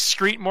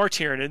 Excrete more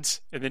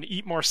Tyranids and then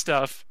eat more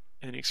stuff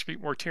and then excrete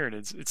more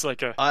Tyranids. It's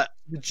like a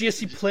The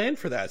GSC planned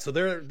for that, so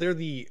they're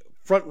the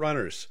front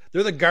runners.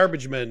 They're the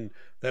garbage men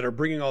that are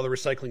bringing all the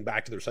recycling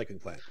back to the recycling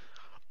plant.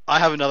 I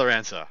have another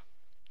answer.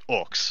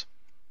 Orcs.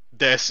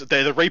 They're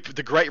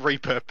the great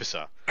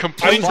repurposer.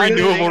 complete I was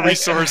renewable thinking,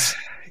 resource.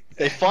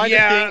 They find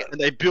Yeah. a thing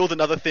and they build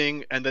another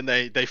thing, and then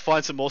they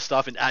find some more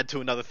stuff and add to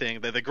another thing.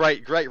 They're the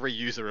great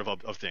reuser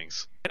of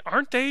things.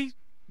 Aren't they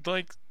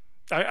like?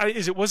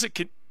 Was it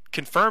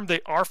confirmed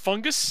they are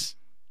fungus?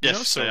 You Yes,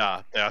 know, so they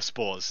are. They are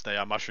spores. They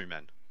are mushroom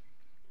men.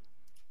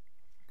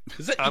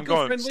 Is that I'm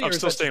eco-friendly, I'm or is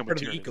still that staying part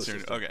with of the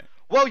Tyranids. ecosystem? Okay.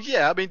 Well,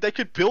 yeah. I mean, they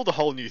could build a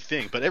whole new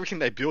thing, but everything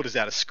they build is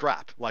out of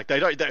scrap. Like you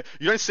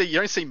don't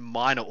see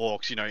minor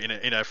orcs, in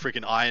a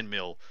freaking iron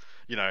mill,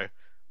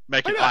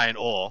 making Why not? iron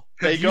ore.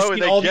 Have They you go seen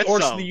and they all the get orcs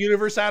some. in the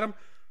universe, Adam?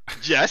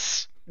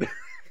 Yes.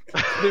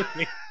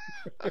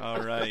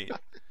 All right.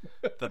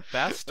 The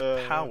best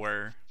Uh.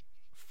 power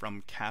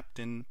from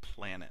Captain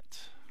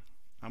Planet.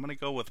 I'm going to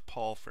go with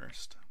Paul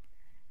first.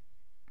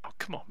 Oh,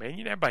 come on, man!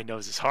 Everybody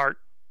knows his heart.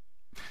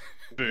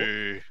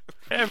 Boo.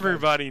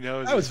 Everybody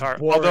knows That his was heart.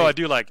 boring. Although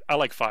I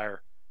like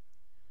fire.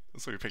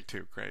 So we picked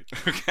two. Great.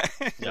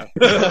 Okay. Yeah.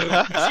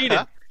 You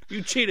cheated.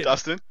 You cheated.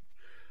 Dustin.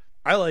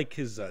 I like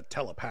his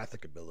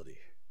telepathic ability,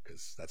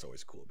 because that's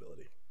always a cool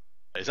ability.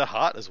 Is that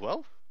heart as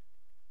well?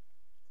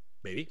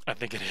 Maybe. I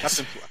think it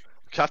is.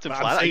 Captain But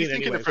I'm Planet. Are saying you it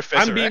thinking anyway. of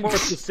Professor I'm being X? more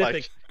Like,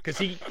 specific because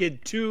he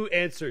did two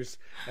answers,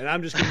 and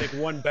I'm just gonna make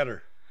one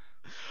better.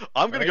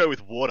 I'm gonna Right? go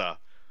with water.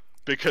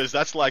 Because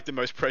that's like the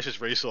most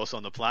precious resource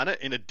on the planet.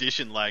 In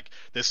addition, like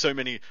there's so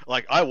many.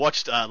 Like I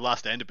watched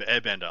Last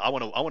Airbender. I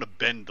want to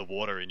bend the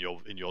water in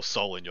your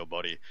soul, in your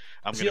body.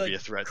 I'm Does going to he, be a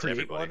threat to create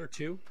everybody. water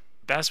too?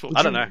 That's what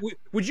I don't know.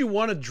 Would you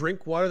want to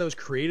drink water that was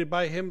created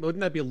by him?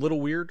 Wouldn't that be a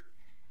little weird?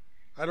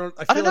 I feel don't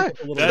know. like it's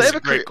a little Did they That's ever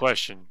a great create-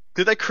 question.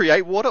 Do they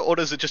create water, or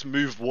does it just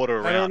move water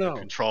I don't around and know.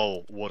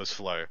 control water's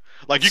flow?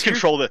 Like you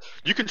Seriously?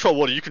 control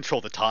water, you control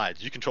the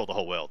tides, you control the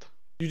whole world.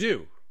 You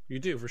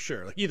do for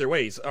sure. Like either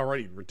way, he's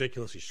already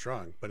ridiculously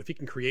strong. But if he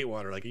can create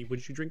water, like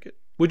would you drink it?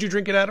 Would you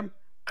drink it, Adam?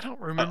 I don't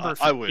remember.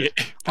 I would. Yeah.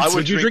 I would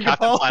Would you drink drink it,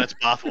 Captain Paul? Planet's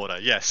bathwater.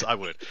 Yes, I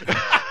would.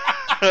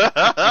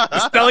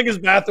 He's selling his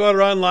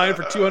bathwater online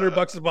for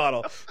 $200 a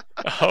bottle.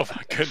 Oh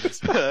my goodness!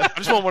 I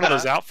just want one of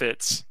those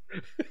outfits.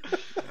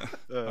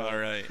 All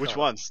right. Which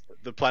ones?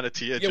 The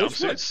Planeteer Yeah, which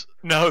jumpsuits?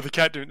 No,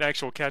 the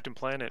actual Captain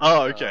Planet.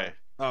 Oh, okay.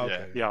 Oh, Yeah.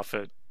 okay. The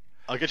outfit.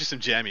 I'll get you some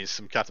jammies,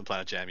 some Captain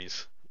Planet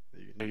jammies.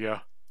 There you go.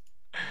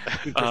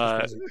 Good Christmas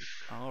present.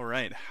 All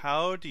right.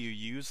 How do you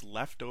use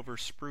leftover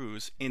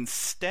sprues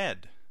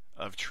instead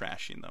of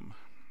trashing them?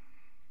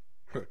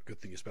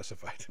 Good thing you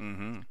specified.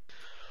 Mm-hmm.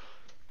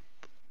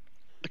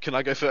 Can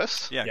I go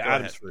first? Yeah, Yeah, go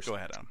Adam's ahead. first. Go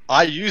ahead, Adam.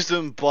 I use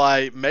them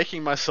by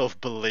making myself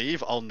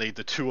believe I'll need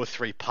the 2 or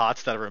 3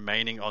 parts that are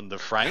remaining on the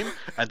frame,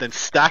 and then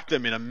stack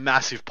them in a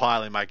massive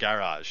pile in my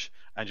garage,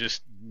 and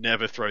just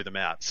never throw them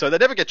out. So they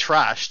never get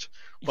trashed,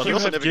 but they You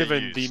also have never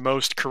given get the used.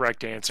 most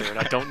correct answer, and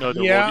I don't know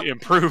that Yeah. we'll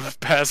improve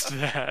past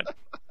that.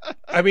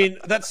 I mean,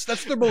 that's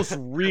the most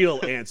real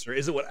answer.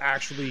 Is it what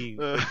actually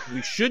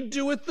we should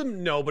do with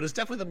them? No, but it's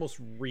definitely the most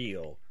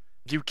real.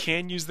 You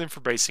can use them for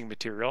basing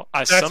material. I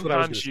That's what I was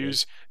sometimes gonna say.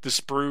 use the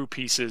sprue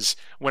pieces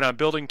when I'm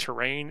building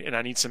terrain and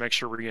I need some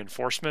extra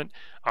reinforcement.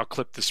 I'll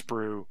clip the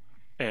sprue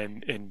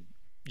and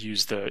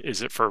use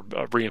for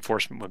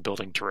reinforcement when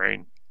building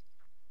terrain.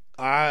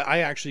 I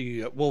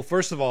actually, well,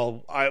 first of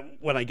all,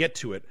 when I get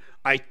to it,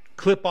 I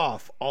clip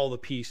off all the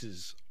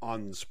pieces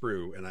on the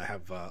sprue, and I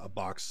have a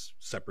box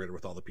separated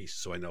with all the pieces,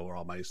 so I know where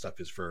all my stuff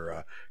is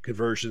for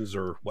conversions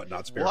or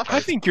whatnot. Spare What?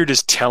 parts. I think you're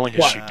just telling us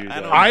What? you do I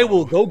that. don't I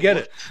will go get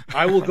it.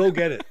 I will go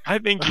get it. I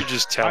think you're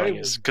just I telling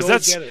will us because go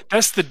that's get it.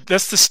 that's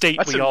the state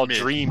That's we a all myth.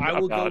 dream I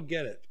will go about.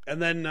 get it.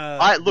 And then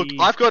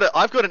I've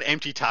got an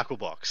empty tackle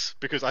box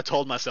because I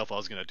told myself I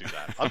was going to do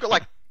that.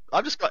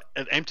 I've just got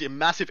a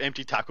massive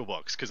empty tackle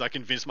box because I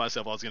convinced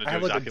myself I was going to I do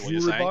have like exactly a what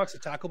you're jewelry saying. box, a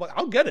tackle box.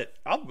 I'll get it.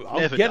 I'll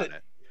Never get done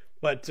it.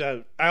 But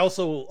I'll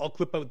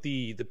clip out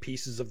the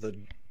pieces of the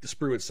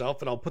sprue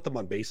itself, and I'll put them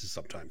on bases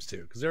sometimes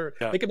too, because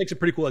they can make some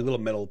pretty cool like little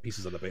metal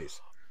pieces on the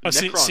base. I've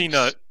seen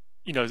Necrons.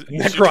 Necrons.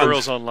 Necrons.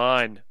 tutorials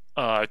online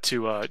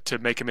to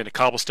make them into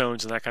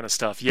cobblestones and that kind of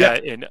stuff. Yeah,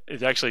 and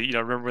it actually,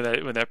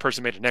 remember when that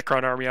person made a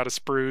Necron army out of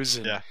sprues?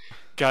 And Yeah.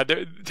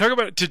 God, talk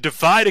about to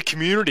divide a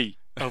community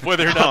of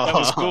whether or not that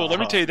was cool. Let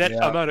me tell you that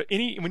Yeah. amount of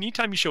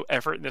anytime you show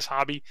effort in this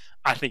hobby,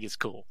 I think it's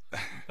cool.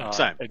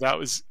 Same. And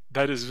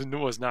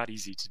was not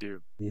easy to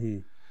do. Mm-hmm.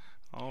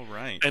 All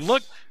right. And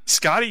look,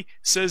 Scotty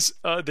says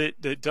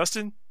that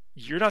Dustin,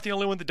 you're not the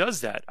only one that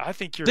does that. I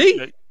think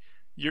See?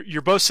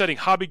 you're both setting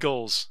hobby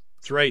goals.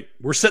 That's right.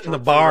 We're setting for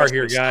the bar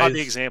wrestlers. here, guys.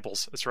 Hobby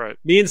examples. That's right.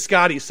 Me and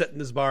Scotty setting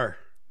this bar.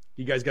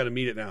 You guys got to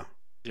meet it now.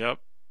 Yep.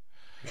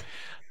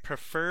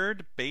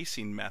 Preferred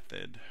basing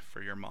method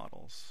for your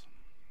models.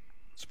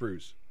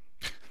 Sprues.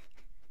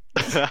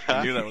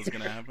 I knew that was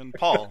going to happen.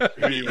 Paul,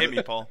 hit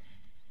me, Paul.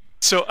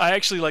 So I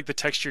actually like the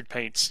textured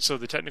paints. So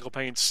the technical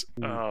paints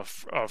from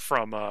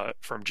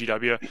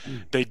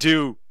GW, they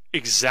do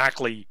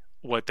exactly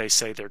what they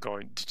say they're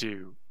going to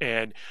do.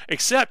 And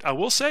except I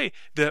will say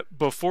that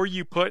before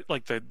you put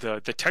like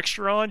the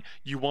texture on,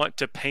 you want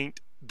to paint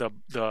the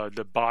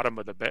bottom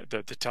of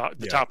the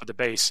top of the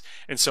base.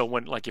 And so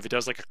when like if it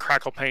does like a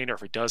crackle paint or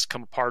if it does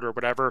come apart or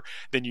whatever,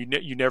 then you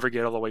never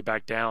get all the way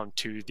back down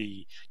to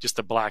just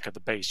the black of the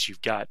base. You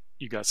got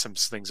some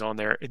things on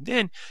there, and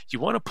then you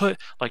want to put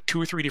like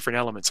 2 or 3 different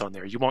elements on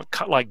there. You want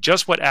like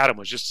just what Adam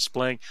was just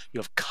displaying. You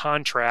have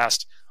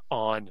contrast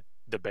on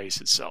the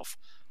base itself.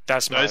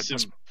 That's my.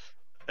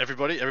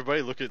 Everybody,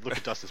 look at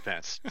Dustin's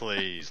pants,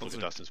 please. Look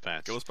at Dustin's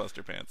pants.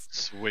 Ghostbuster pants.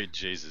 Sweet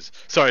Jesus.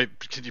 Sorry,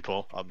 continue,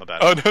 Paul. Oh, my bad.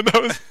 Oh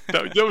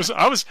no,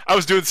 I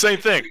was doing the same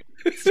thing.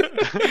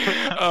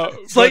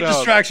 Slight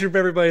distraction for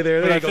everybody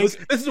there. There you I go.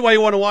 think- This is why you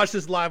want to watch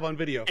this live on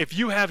video. If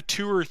you have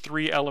 2 or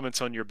 3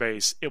 elements on your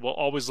base, it will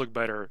always look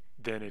better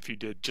than if you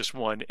did just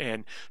one.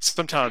 And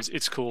sometimes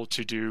it's cool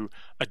to do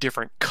a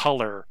different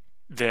color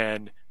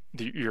than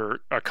your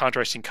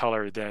contrasting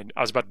color than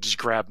I was about to just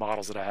grab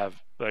models that I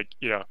have, like,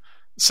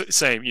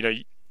 same,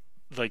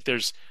 like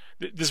there's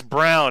this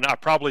brown. I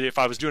probably, if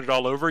I was doing it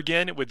all over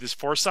again with this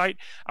Foresight,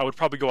 I would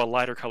probably go a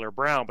lighter color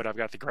brown, but I've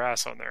got the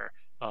grass on there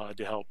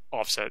to help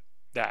offset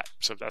that.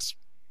 So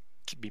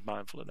to be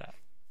mindful of that.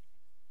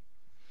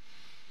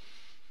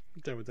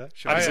 I'm done with that.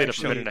 I stayed up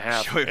a minute and a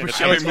half.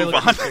 Shall we and move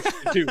on?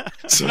 Too.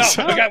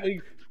 No,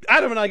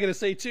 Adam and I got to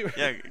say too.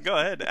 Yeah, go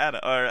ahead,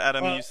 Adam. Or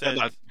Adam, you said.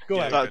 Go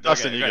ahead. good.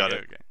 Dustin, you got it.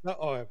 Okay.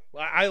 No,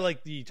 I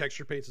like the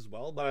texture paints as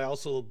well, but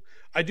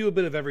I do a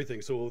bit of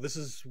everything. So this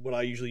is what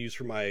I usually use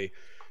for my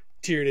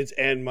Tyranids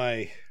and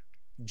my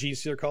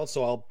G's they're called.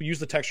 So I'll use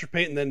the texture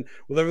paint, and then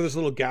whenever there's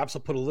little gaps,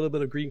 I'll put a little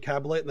bit of green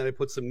cabalite, and then I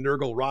put some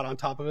Nurgle rot on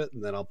top of it,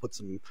 and then I'll put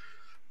some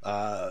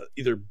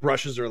either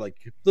brushes or like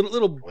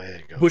little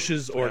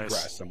bushes or Nice.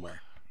 grass somewhere.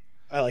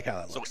 I like how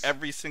that So looks.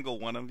 every single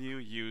one of you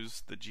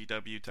use the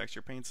GW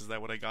texture paints. Is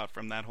that what I got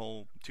from that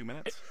whole 2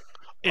 minutes?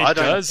 It I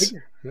don't does.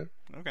 Yeah.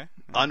 Okay.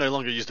 I no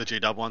longer use the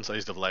GW ones. I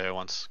use the Vallejo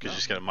ones because you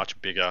just get a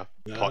much bigger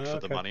pot for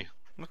the Okay. money.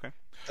 Okay.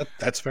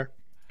 That's fair.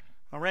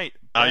 All right.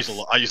 I use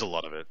a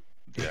lot of it.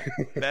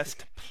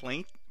 Best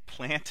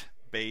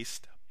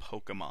plant-based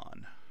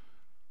Pokemon.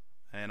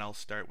 And I'll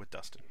start with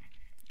Dustin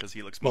because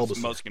he looks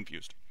Bulbasaur. most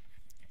confused.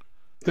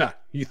 Nah,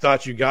 you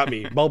thought you got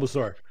me.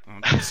 Bulbasaur. Okay.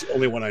 That's the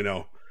only one I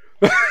know.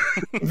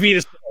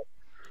 Venus.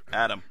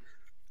 Adam.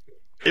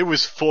 It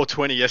was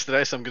 420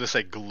 yesterday, so I'm going to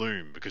say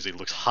Gloom because he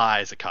looks high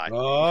as a kite.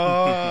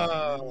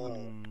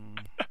 Oh.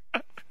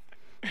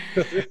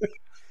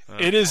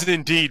 It is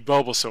indeed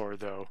Bulbasaur,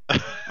 though.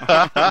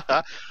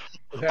 I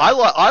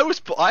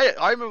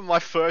remember my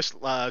first 6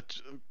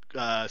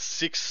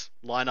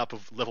 lineup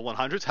of level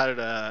 100s had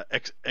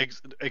it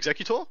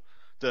Executor.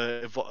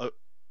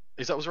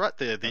 Is that was right?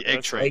 The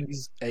egg That's tree.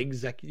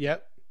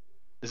 Yep.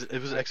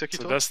 It was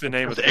Executor. So that's the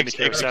name of the The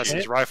Vindicator Assassin's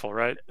Executor. rifle,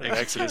 right?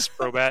 Exodus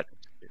Probat,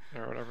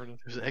 or whatever it is.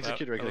 It was an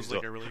Executor. That was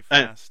like Executor. a really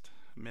And- fast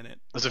minute.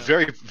 It was a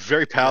very,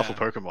 very powerful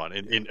Yeah. Pokemon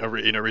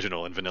in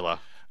original and vanilla.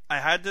 I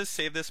had to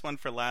save this one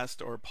for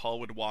last, or Paul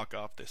would walk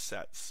off this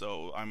set.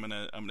 So I'm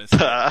gonna say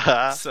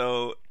it.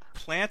 So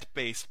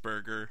plant-based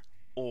burger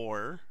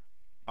or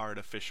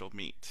artificial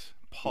meat.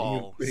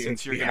 Paul,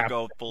 since you're gonna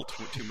go full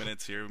 2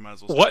 minutes here, we might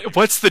as well. start here.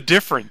 What's the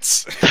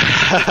difference?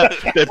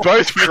 They're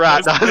both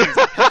crap.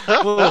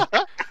 Well,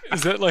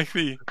 is that like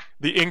the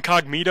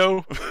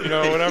incognito,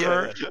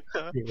 whatever?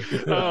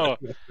 Oh,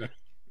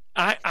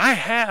 I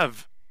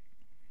have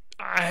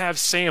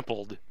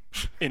sampled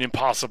an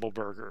Impossible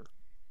Burger,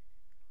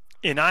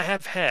 and I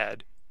have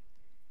had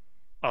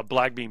a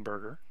black bean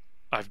burger.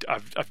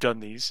 I've done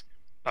these.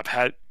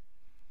 I'm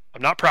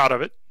not proud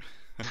of it.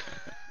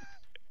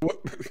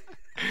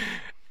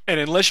 And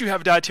unless you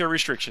have dietary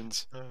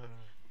restrictions,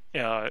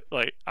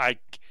 like I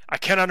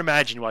cannot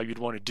imagine why you'd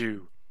want to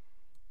do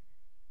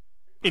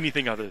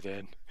anything other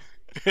than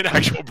an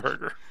actual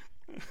burger.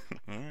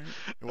 All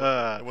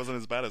right. It wasn't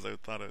as bad as I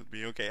thought it would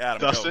be. Okay,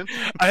 Adam, Dustin?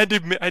 go. I had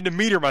to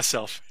meter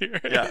myself.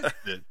 Yeah.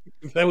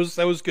 That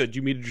was good.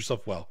 You meted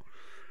yourself well.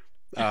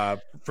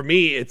 For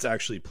me, it's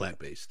actually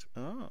plant-based.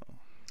 Oh.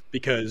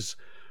 Because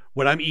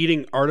when I'm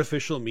eating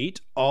artificial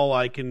meat, all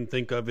I can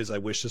think of is I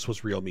wish this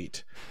was real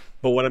meat.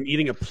 But when I'm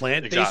eating a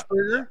plant-based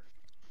burger,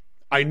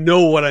 I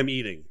know what I'm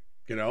eating.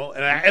 You know,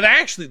 and I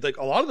actually like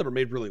a lot of them are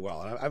made really well.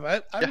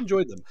 I've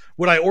enjoyed them.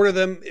 Would I order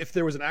them if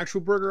there was an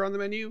actual burger on the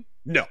menu?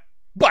 No,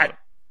 but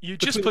you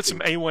just put some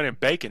A1 and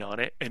bacon on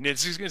it, and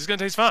it's going to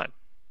taste fine.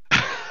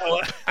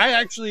 Well, I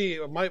actually,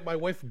 my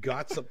wife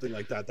got something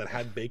like that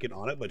had bacon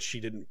on it, but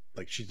she didn't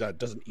like. She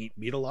doesn't eat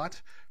meat a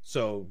lot,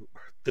 so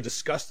the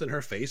disgust in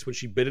her face when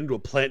she bit into a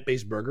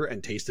plant-based burger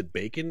and tasted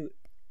bacon,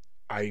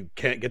 I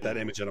can't get that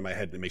image out of my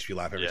head. And it makes me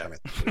laugh every time.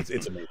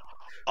 It's amazing.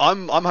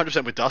 I'm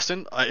 100% with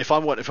Dustin. If I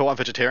want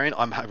vegetarian,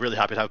 I'm really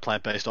happy to have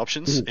plant-based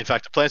options. In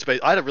fact,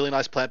 plant-based. I had a really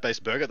nice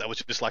plant-based burger that was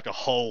just like a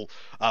whole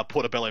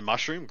portobello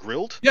mushroom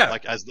grilled,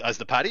 like as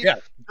the patty. Yeah,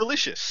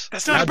 delicious.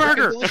 That's not a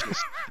burger.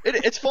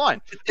 It's fine.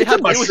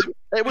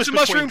 It was a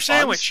mushroom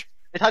sandwich.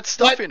 It had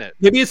stuff in it.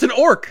 Maybe it's an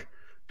orc.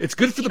 It's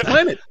good for the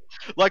planet.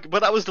 But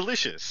that was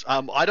delicious.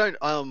 I don't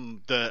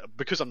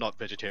because I'm not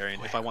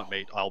vegetarian. If I want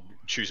meat, I'll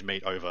choose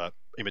meat over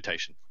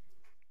imitation.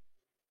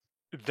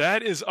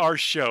 That is our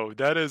show.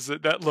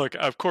 That. Look,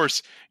 of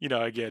course,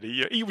 I get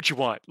it. Eat what you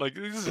want. Like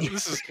this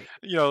is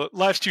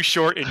life's too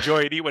short.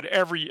 Enjoy it. Eat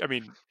whatever you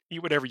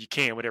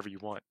can, whatever you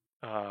want.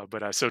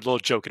 But I so a little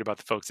joking about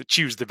the folks that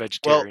choose the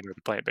vegetarian or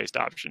the plant-based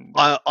option.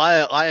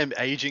 I am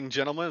aging,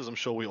 gentlemen, as I'm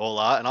sure we all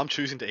are, and I'm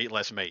choosing to eat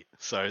less meat.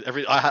 So I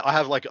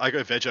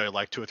go veggie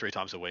like 2 or 3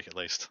 times a week at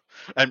least.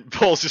 And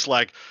Paul's just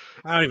like,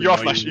 you're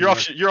off my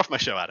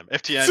show, Adam.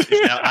 FTN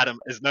is now Adam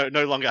is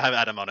no longer have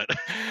Adam on it.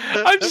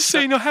 I'm just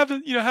saying, have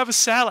a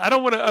salad. I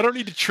don't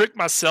need to trick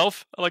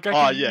myself. Like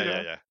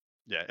yeah.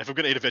 If I'm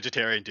going to eat a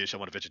vegetarian dish, I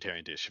want a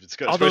vegetarian dish. If it's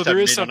got, although there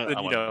is something, meat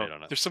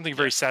on it. there's something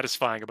very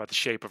satisfying about the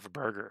shape of a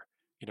burger.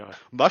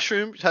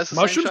 Mushroom has the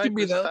mushrooms same shape could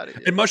be as patty.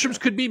 And mushrooms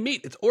could be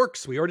meat. It's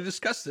orcs. We already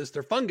discussed this.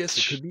 They're fungus.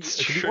 It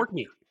could be orc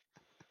meat.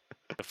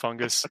 The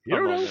fungus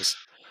among us.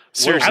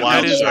 Seriously,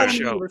 that is our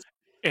show.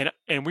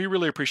 And we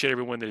really appreciate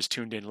everyone that is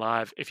tuned in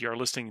live. If you are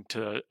listening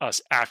to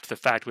us after the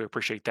fact, we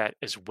appreciate that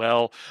as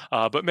well.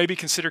 But maybe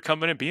consider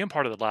coming and being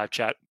part of the live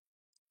chat.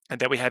 And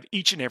that we have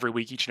each and every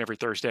week, each and every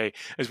Thursday,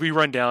 as we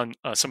run down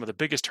some of the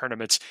biggest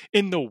tournaments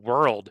in the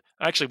world.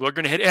 Actually, we're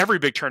going to hit every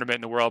big tournament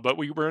in the world, but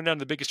we run down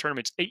the biggest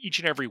tournaments each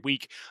and every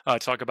week.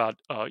 Talk about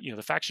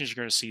the factions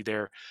you're going to see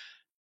there,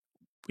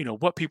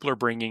 what people are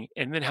bringing,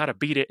 and then how to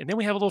beat it. And then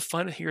we have a little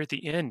fun here at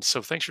the end.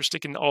 So thanks for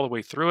sticking all the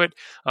way through it.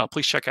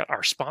 Please check out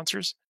our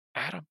sponsors,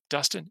 Adam,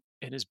 Dustin.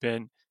 It has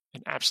been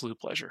an absolute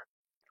pleasure.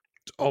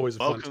 It's always a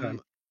fun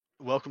time.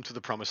 Welcome to the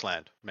promised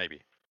land,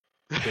 maybe.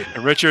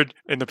 And Richard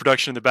in the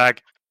production in the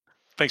back.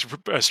 Thanks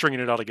for stringing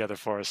it all together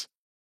for us.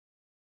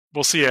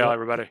 We'll see you,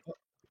 everybody.